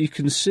 but you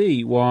can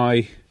see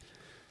why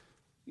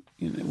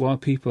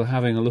people are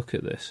having a look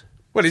at this.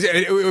 Well,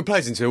 it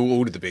plays into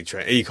all of the big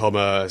trends,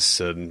 e-commerce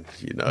and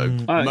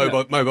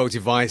mobile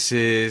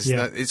devices.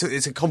 Yeah.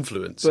 It's a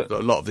confluence of a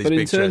lot of these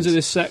big trends. But in terms of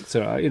this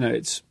sector,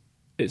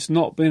 it's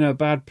not been a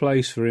bad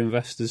place for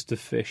investors to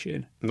fish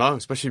in. No,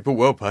 especially if you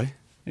bought WorldPay.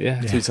 Yeah.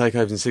 2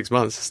 takeovers in 6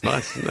 months. It's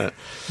nice, isn't it?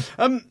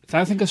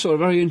 I think I saw a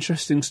very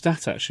interesting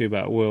stat actually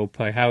about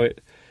WorldPay. How it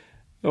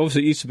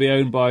obviously used to be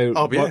owned by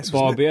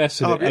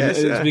RBS, and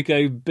it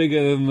became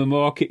bigger than the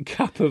market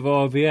cap of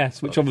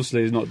RBS, which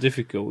obviously is not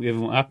difficult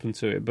given what happened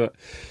to it, but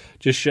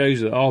just shows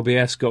that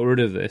RBS got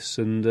rid of this.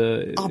 And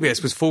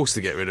RBS was forced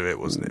to get rid of it,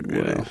 wasn't it?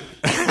 Really? Well,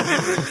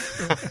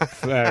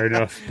 fair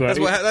enough. But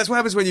that's what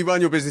happens when you run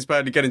your business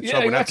badly, get in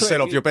trouble, and have to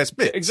sell off your best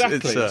bits.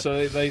 Exactly.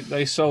 So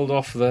they sold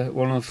off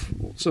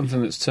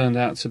something that's turned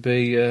out to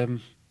be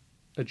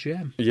a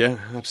gem. Yeah,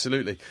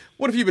 absolutely.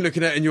 What have you been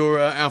looking at in your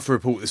Alpha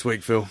report this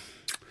week, Phil?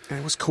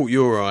 What's caught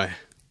your eye?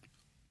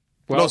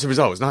 Well, lots of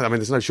results. No, I mean,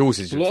 there's no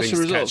shortage of lots things of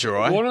to results. catch your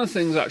eye. One of the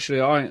things,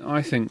 actually,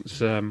 I think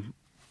is one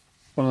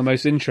of the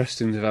most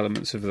interesting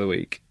developments of the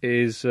week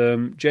is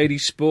JD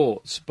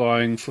Sports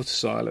buying Foot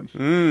Asylum.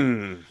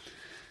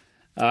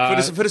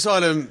 Foot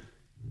Asylum,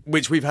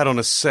 which we've had on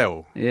a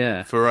sell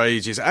for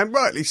ages, and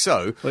rightly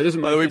so. Well,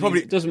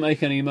 it doesn't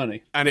make any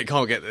money, and it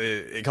can't get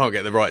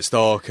the right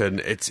stock, and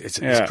it's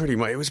a pretty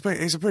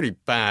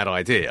bad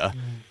idea.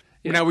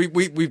 Yeah. Now we've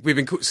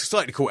been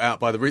slightly caught out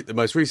by the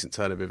most recent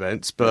turn of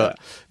events, but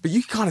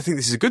you kind of think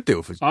this is a good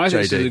deal for JD. I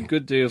think this is a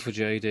good deal for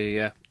JD.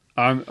 Yeah,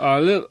 I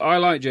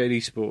like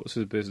JD Sports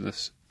as a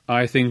business.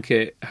 I think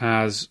it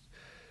has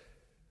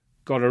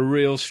got a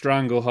real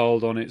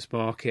stranglehold on its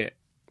market.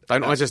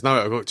 Don't I just know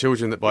it? I've got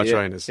children that buy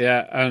trainers.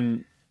 Yeah,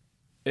 and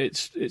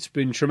it's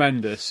been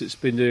tremendous. It's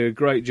been doing a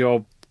great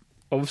job,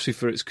 obviously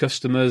for its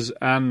customers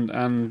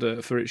and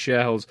for its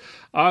shareholders.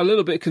 I'm a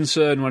little bit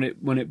concerned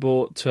when it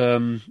bought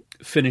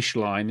Finish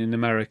Line in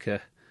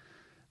America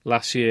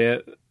last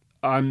year.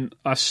 I'm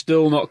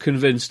still not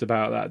convinced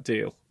about that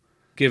deal,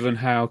 given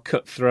how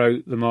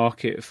cutthroat the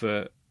market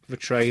for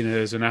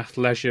trainers and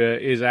athleisure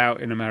is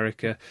out in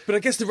America. But I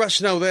guess the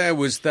rationale there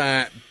was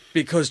that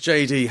because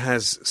JD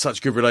has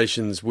such good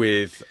relations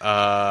with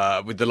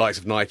the likes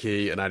of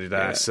Nike and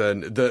Adidas,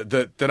 and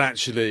that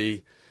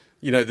actually,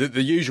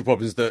 the usual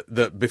problems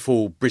that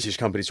befall British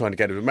companies trying to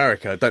get into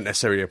America don't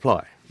necessarily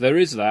apply. There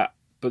is that,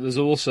 but there's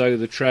also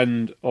the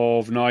trend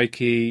of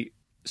Nike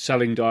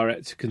selling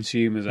direct to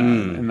consumers out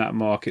in that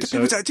market.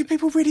 Do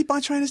people really buy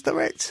trainers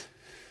direct?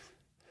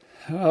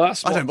 Well,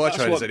 I don't buy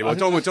trainers anymore.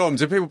 Tom,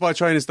 do people buy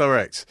trainers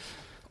direct?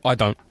 I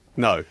don't.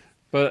 No.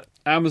 But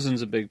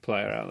Amazon's a big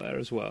player out there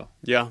as well.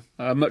 Yeah.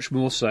 Much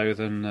more so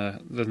than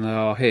they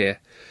are here.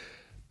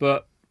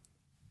 But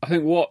I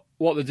think what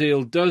the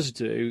deal does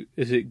do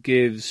is it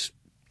gives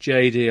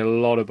JD a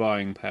lot of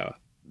buying power.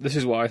 This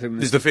is what I think.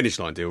 This is the Finish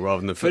Line deal rather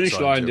than the Finish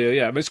Line deal.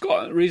 Yeah, but it's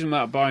got a reasonable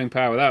amount of buying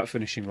power without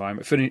Finishing Line.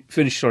 But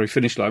Finish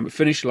Line. But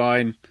Finish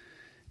Line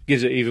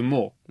gives it even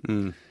more.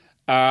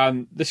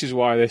 And this is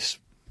why this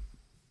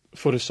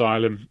Foot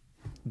Asylum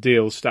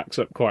deal stacks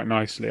up quite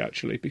nicely,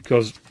 actually,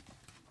 because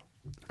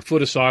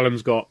Foot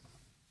Asylum's got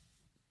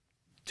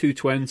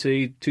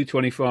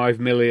 225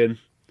 million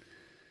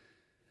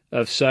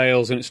of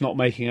sales, and it's not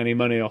making any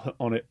money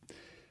on it.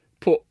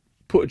 Put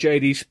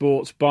JD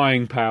Sports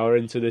buying power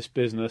into this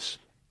business,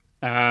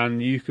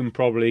 and you can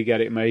probably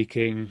get it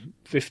making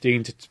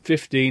 15,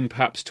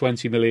 perhaps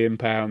 20 million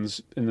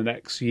pounds in the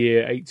next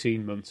year,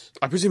 18 months.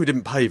 I presume it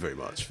didn't pay very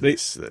much for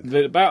this.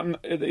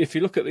 If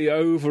you look at the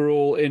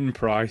overall in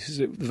price,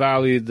 it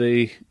valued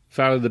the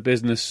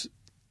business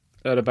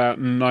at about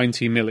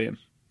 90 million.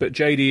 But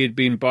JD had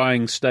been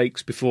buying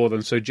stakes before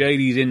then, so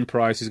JD's in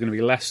price is going to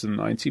be less than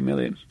 90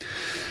 million.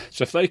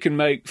 So if they can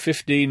make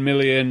 15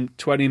 million,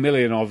 20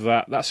 million of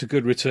that, that's a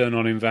good return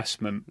on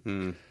investment.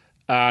 And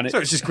so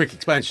it's just quick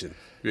expansion,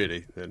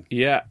 really. Then.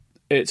 Yeah,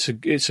 it's a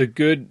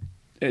good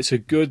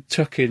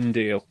tuck-in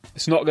deal.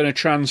 It's not going to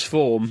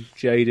transform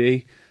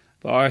JD,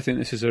 but I think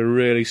this is a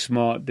really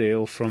smart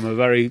deal from a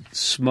very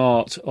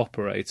smart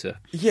operator.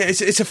 Yeah,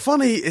 it's a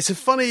funny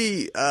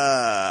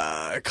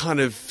kind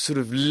of sort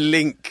of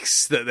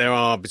links that there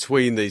are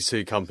between these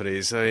two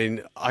companies. I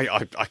mean,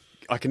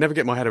 I can never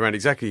get my head around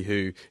exactly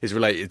who is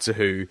related to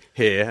who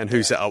here and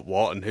who set up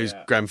what and whose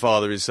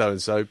grandfather is so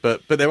and so.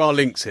 But there are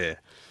links here.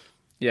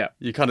 Yeah,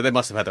 they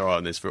must have had their eye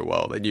on this for a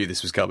while. They knew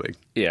this was coming.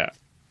 Yeah,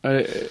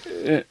 and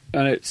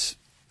it's.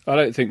 I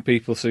don't think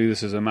people see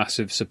this as a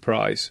massive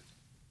surprise.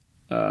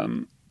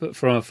 But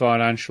from a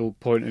financial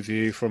point of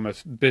view, from a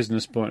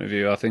business point of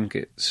view, I think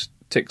it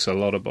ticks a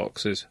lot of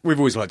boxes. We've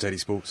always liked JD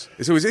Sports.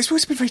 It's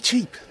always been very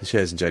cheap, the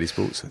shares in JD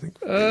Sports, I think.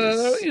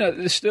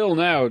 They're still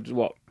now,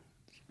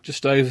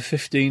 just over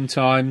 15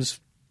 times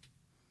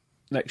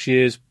next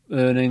year's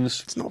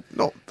earnings. It's not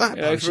that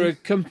much. For a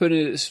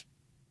company that's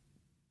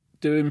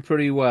doing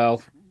pretty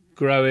well,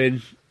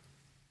 growing,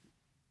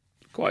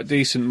 quite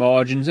decent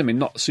margins. I mean,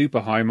 not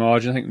super high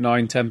margin. I think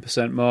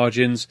 9-10%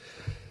 margins.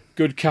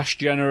 Good cash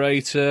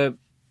generator,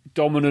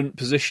 dominant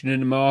position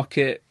in the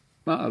market.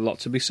 A lot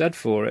to be said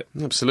for it.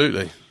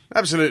 Absolutely.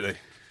 I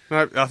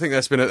think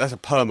that's a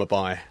perma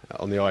buy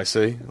on the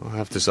IC, I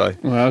have to say.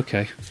 Well,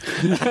 okay.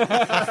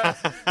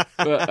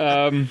 But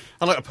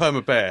I like a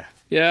perma bear.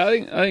 Yeah,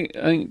 I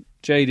think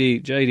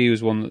JD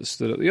was one that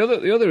stood up.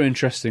 The other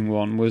interesting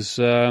one was,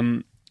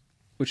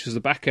 which was the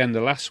back end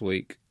of last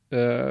week,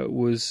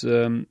 was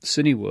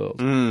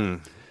Cineworld.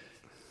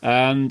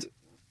 And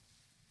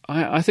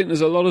I think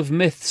there's a lot of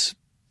myths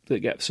that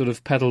get sort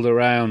of peddled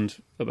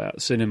around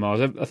about cinemas.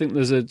 I think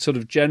there's a sort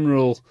of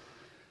general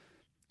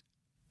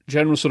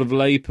sort of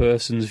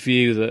layperson's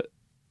view that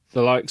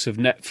the likes of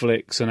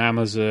Netflix and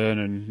Amazon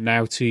and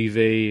Now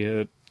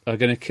TV are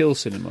going to kill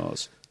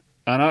cinemas.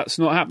 And that's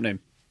not happening.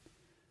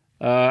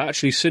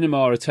 Actually,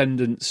 cinema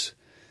attendance,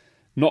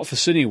 not for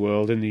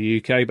Cineworld in the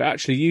UK, but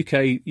actually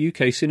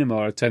UK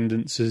cinema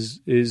attendance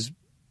is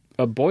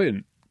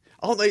buoyant.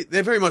 aren't they?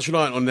 They're very much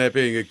reliant on there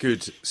being a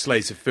good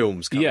slate of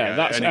films coming out. Yeah,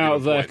 that's at any out given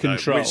of their point,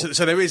 though. control.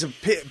 So there is a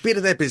bit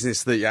of their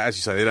business that, as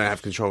you say, they don't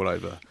have control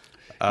over.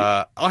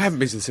 I haven't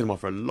been to the cinema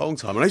for a long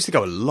time, and I used to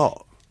go a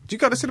lot. Do you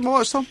go to cinema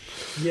much, Tom?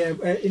 Yeah,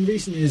 in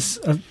recent years,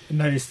 I've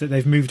noticed that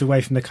they've moved away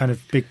from the kind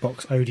of big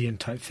box Odeon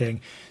type thing.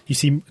 You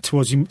see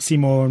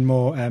more and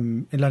more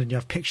in London. You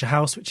have Picture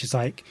House, which is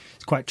like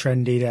it's quite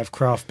trendy. They have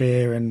craft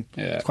beer and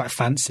it's quite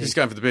fancy. Just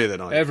going for the beer then,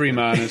 aren't you?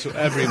 Everyman as well.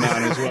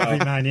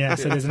 Everyman, yeah.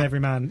 So there's an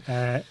Everyman.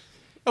 They're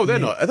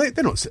not. Are they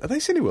not? Are they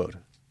Cineworld?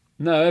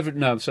 No,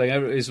 I'm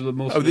saying it's the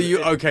more.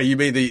 Okay, you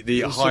mean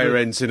the higher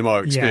end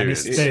cinema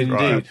experience? Yeah, indeed.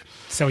 Right.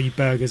 Sell you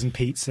burgers and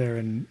pizza,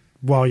 and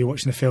while you're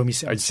watching the film, you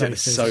sit on You sit on the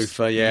sofas.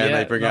 sofa, and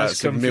they bring out nice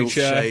some comfy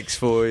chair. milkshakes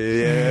for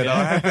you. Yeah,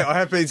 no, I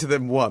have been to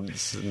them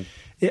once. And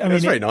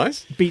it's very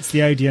nice. Beats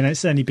the Odeon. It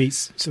certainly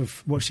beats sort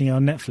of watching it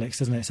on Netflix,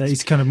 doesn't it? So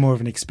it's kind of more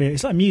of an experience.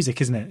 It's like music,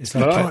 isn't it? It's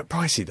like Quite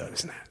pricey though,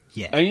 isn't it?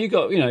 yeah. And you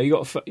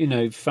got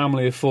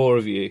family of 4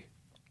 of you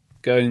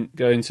going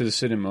to the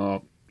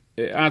cinema.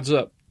 It adds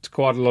up to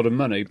quite a lot of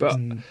money, but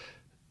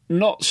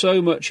not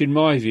so much in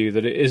my view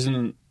that it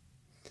isn't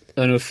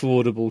an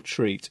affordable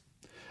treat.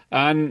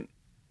 And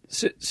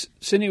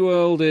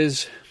Cineworld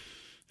is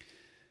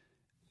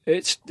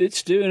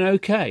it's doing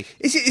okay.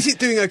 Is it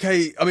doing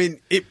okay? I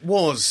mean, it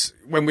was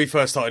when we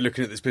first started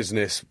looking at this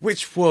business,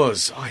 which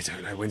was, I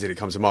don't know, when did it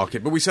come to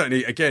market? But we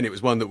certainly, again, it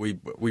was one that we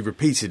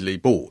repeatedly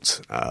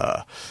bought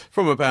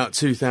from about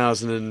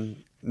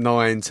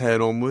 2009,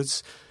 10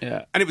 onwards.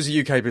 Yeah. And it was a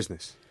UK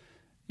business.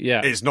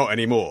 Yeah. It's not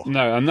anymore.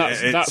 No, and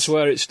that's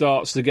where it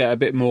starts to get a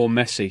bit more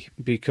messy,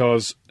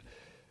 because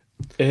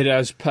it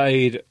has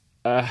paid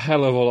a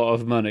hell of a lot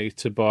of money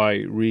to buy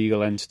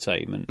Regal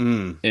Entertainment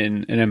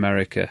in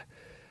America.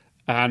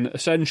 And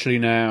essentially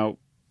now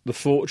the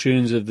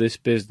fortunes of this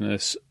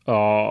business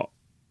are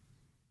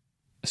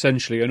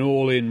essentially an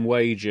all-in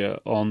wager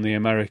on the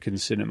American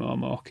cinema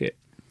market.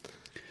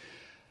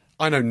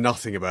 I know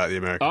nothing about the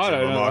American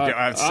cinema market.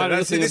 I have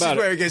to say. This is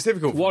where it gets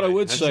difficult. What I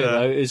would say,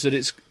 though, is that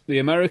it's the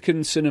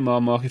American cinema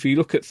market. If you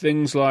look at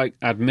things like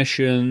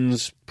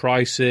admissions,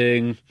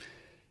 pricing,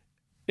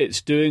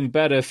 it's doing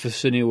better for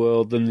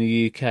Cineworld than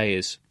the UK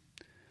is.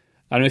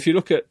 And if you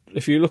look at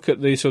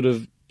the sort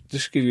of,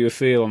 just to give you a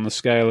feel on the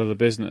scale of the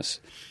business,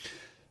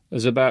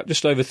 there's about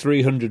just over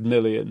 300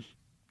 million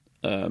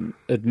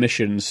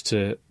admissions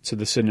to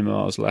the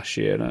cinemas last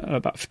year, and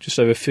about just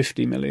over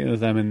 50 million of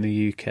them in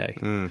the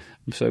UK.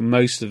 So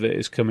most of it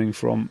is coming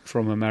from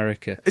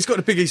America. It's got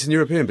a big Eastern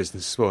European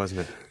business as well,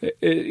 hasn't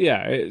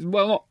it?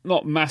 Well,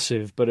 not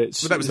massive, but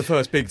it's. But that was the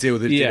first big deal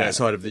that did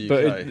outside of the UK.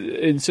 But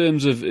in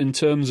terms of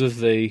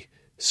the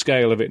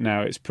scale of it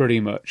now, it's pretty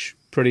much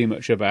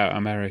about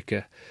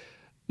America.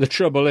 The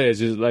trouble is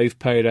that they've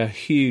paid a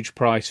huge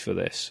price for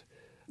this.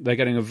 They're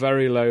getting a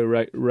very low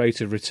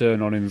rate of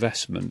return on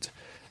investment,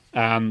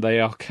 and they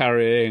are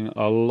carrying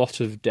a lot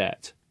of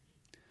debt.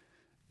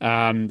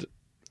 And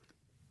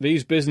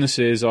these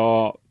businesses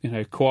are,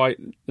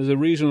 there's a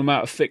reasonable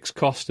amount of fixed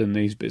cost in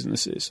these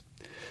businesses.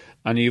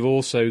 And you've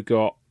also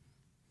got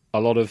a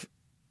lot of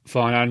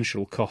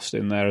financial cost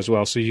in there as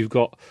well. So you've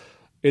got,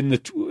 in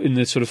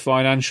the sort of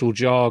financial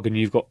jargon,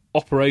 you've got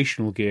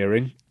operational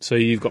gearing. So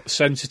you've got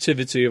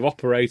sensitivity of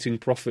operating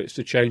profits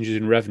to changes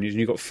in revenues, and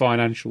you've got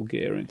financial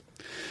gearing.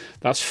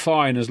 That's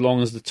fine as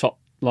long as the top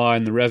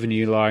line, the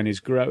revenue line,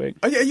 is growing.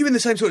 Are you in the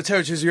same sort of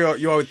territory as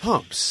you are with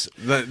pumps?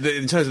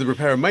 In terms of the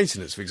repair and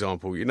maintenance, for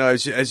example,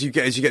 as you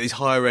get these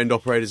higher end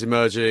operators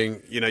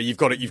emerging, you've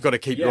got to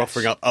keep your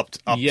offering up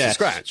to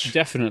scratch.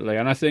 Definitely.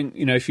 And I think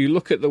if you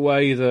look at the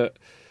way that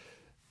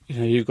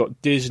you've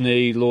got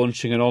Disney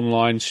launching an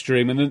online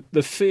stream, and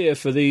the fear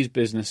for these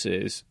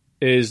businesses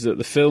is that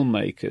the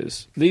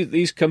filmmakers,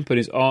 these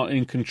companies aren't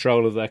in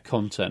control of their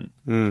content.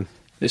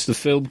 It's the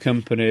film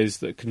companies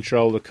that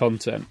control the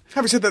content.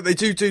 Having said that, they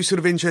do sort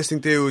of interesting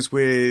deals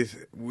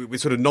with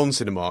sort of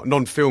non-cinema,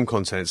 non-film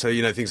content. So,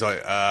 things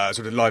like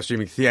sort of live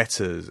streaming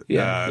theatres,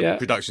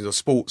 productions or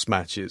sports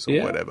matches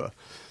or whatever.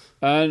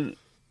 And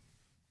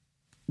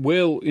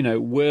will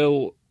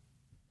the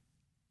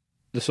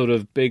sort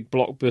of big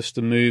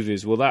blockbuster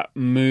movies, will that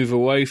move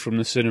away from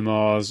the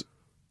cinemas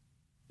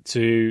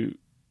to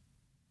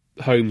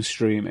home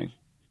streaming?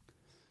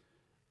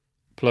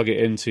 Plug it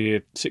into your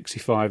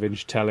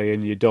 65-inch telly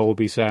and your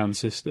Dolby sound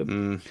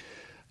system.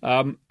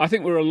 I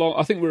think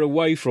we're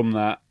away from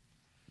that,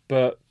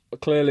 but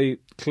clearly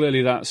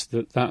that's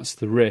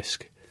the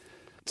risk.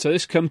 So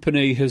this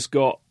company has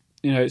got,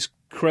 it's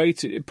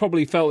created. It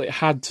probably felt it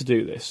had to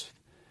do this.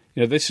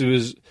 This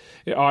was,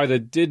 it either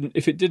didn't.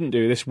 If it didn't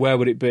do this, where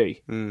would it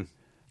be?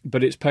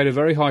 But it's paid a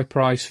very high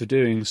price for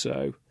doing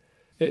so.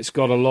 It's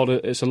got a lot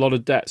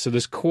of debt, so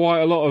there's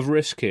quite a lot of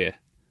risk here.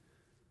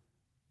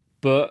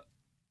 But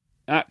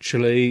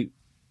actually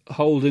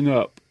holding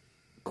up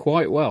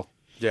quite well.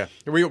 Yeah,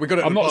 we got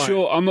it. I'm not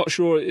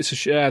sure it's a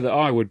share that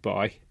I would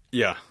buy.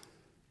 Yeah,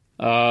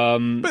 but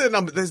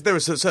there are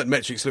certain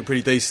metrics that look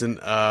pretty decent.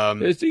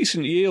 There's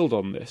decent yield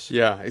on this.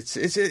 Yeah, it's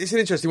an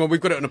interesting one. We've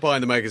got it on a buy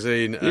in the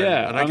magazine.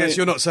 And I guess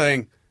you're not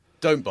saying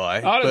don't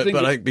buy,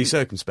 but be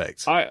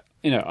circumspect. I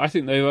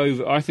think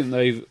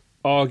they've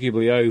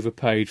arguably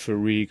overpaid for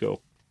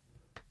Regal,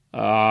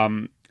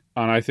 and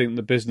I think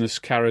the business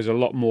carries a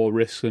lot more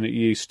risk than it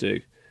used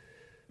to.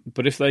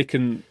 But if they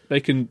can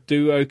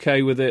do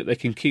okay with it, they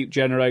can keep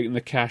generating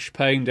the cash,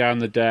 paying down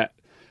the debt.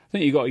 I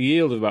think you've got a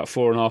yield of about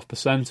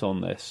 4.5% on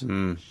this.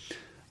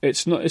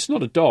 It's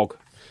not a dog.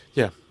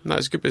 Yeah, no,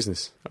 it's a good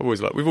business.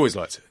 We've always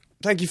liked it.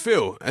 Thank you,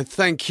 Phil, and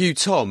thank you,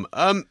 Tom.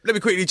 Let me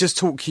quickly just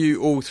talk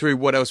you all through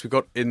what else we've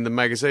got in the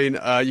magazine.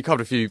 You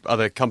covered a few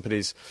other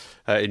companies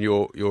in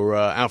your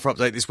Alpha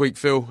Update this week,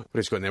 Phil.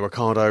 We've just got in there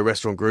Ocado,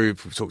 Restaurant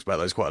Group. We've talked about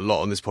those quite a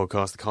lot on this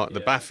podcast,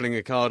 the baffling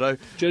Ocado.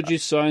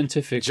 Judges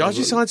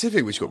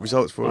Scientific, which got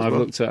results for us. I've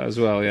looked at as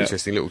well, yeah.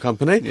 Interesting little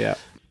company. Yeah.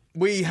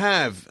 We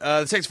have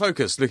the Sector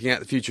Focus, looking at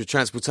the future of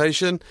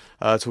transportation,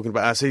 talking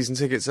about our season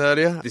tickets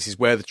earlier. This is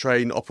where the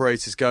train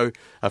operators go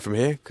from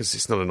here, because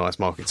it's not a nice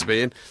market to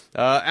be in.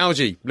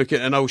 Algie, looking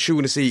at an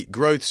O'Shaughnessy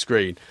growth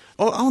screen.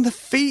 On the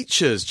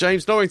features,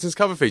 James Norrington's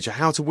cover feature,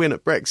 How to Win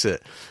at Brexit.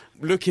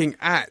 Looking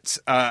at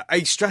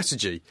a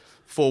strategy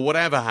for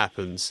whatever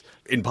happens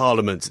in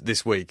Parliament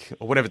this week,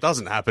 or whatever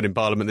doesn't happen in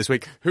Parliament this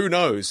week. Who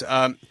knows?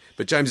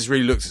 But James has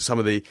really looked at some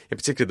of in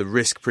particular, the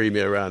risk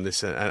premium around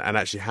this and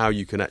actually how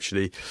you can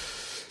actually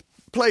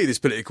play this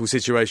political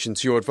situation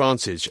to your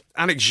advantage.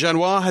 Alex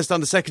Janois has done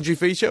the secondary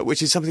feature,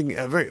 which is something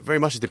very, very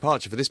much a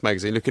departure for this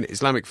magazine, looking at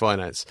Islamic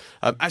finance.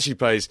 Actually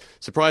plays,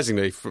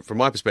 surprisingly, from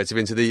my perspective,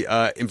 into the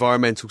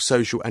environmental,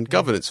 social and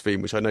governance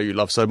theme, which I know you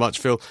love so much,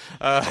 Phil.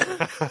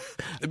 But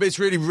it's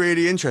really,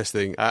 really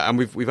interesting. And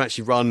we've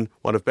actually run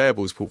one of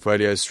Bearball's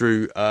portfolios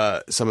through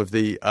some of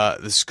the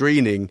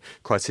screening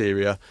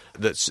criteria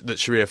that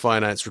Sharia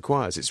finance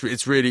requires.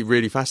 It's really,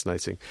 really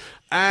fascinating.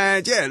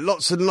 And yeah,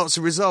 lots and lots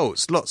of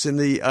results, lots in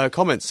the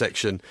comments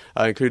section,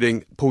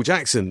 including Paul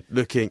Jackson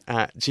looking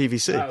at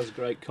GVC. That was a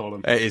great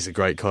column. It is a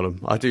great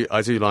column. I do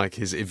like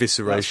his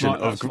evisceration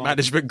of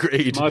management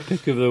greed. My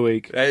pick of the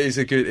week. It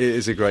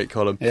is a great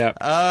column. Yeah.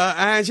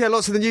 And yeah,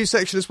 lots of the news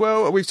section as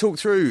well. We've talked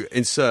through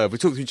InServe.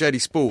 We've talked through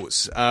JD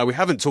Sports. We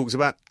haven't talked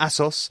about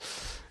ASOS.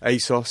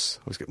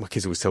 My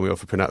kids always tell me off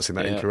for pronouncing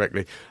that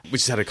incorrectly,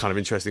 which has had a kind of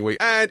interesting week.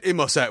 And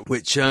Inmarsat,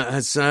 which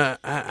has a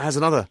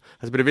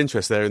bit of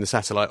interest there in the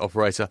satellite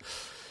operator.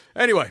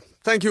 Anyway,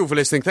 thank you all for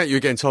listening. Thank you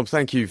again, Tom.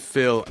 Thank you,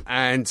 Phil.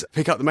 And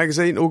pick up the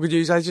magazine, All Good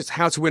News Agents,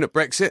 How to Win at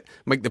Brexit.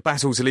 Make the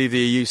battle to leave the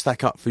EU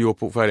stack up for your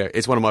portfolio.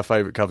 It's one of my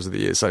favourite covers of the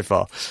year so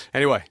far.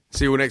 Anyway,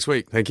 see you all next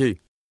week. Thank you.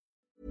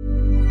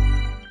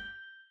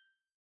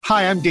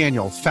 Hi, I'm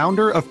Daniel,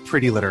 founder of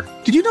Pretty Litter.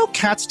 Did you know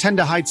cats tend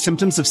to hide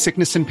symptoms of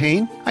sickness and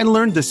pain? I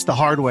learned this the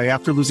hard way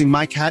after losing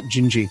my cat,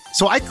 Gingy.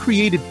 So I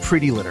created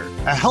Pretty Litter,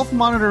 a health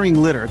monitoring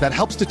litter that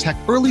helps detect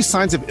early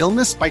signs of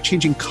illness by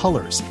changing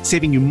colors,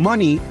 saving you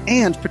money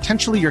and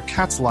potentially your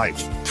cat's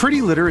life.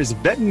 Pretty Litter is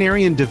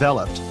veterinarian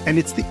developed, and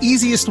it's the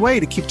easiest way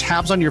to keep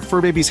tabs on your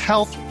fur baby's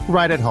health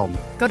right at home.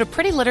 Go to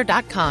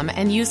prettylitter.com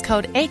and use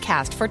code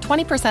ACAST for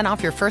 20%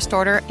 off your first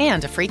order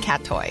and a free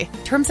cat toy.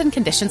 Terms and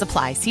conditions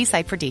apply. See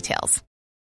site for details.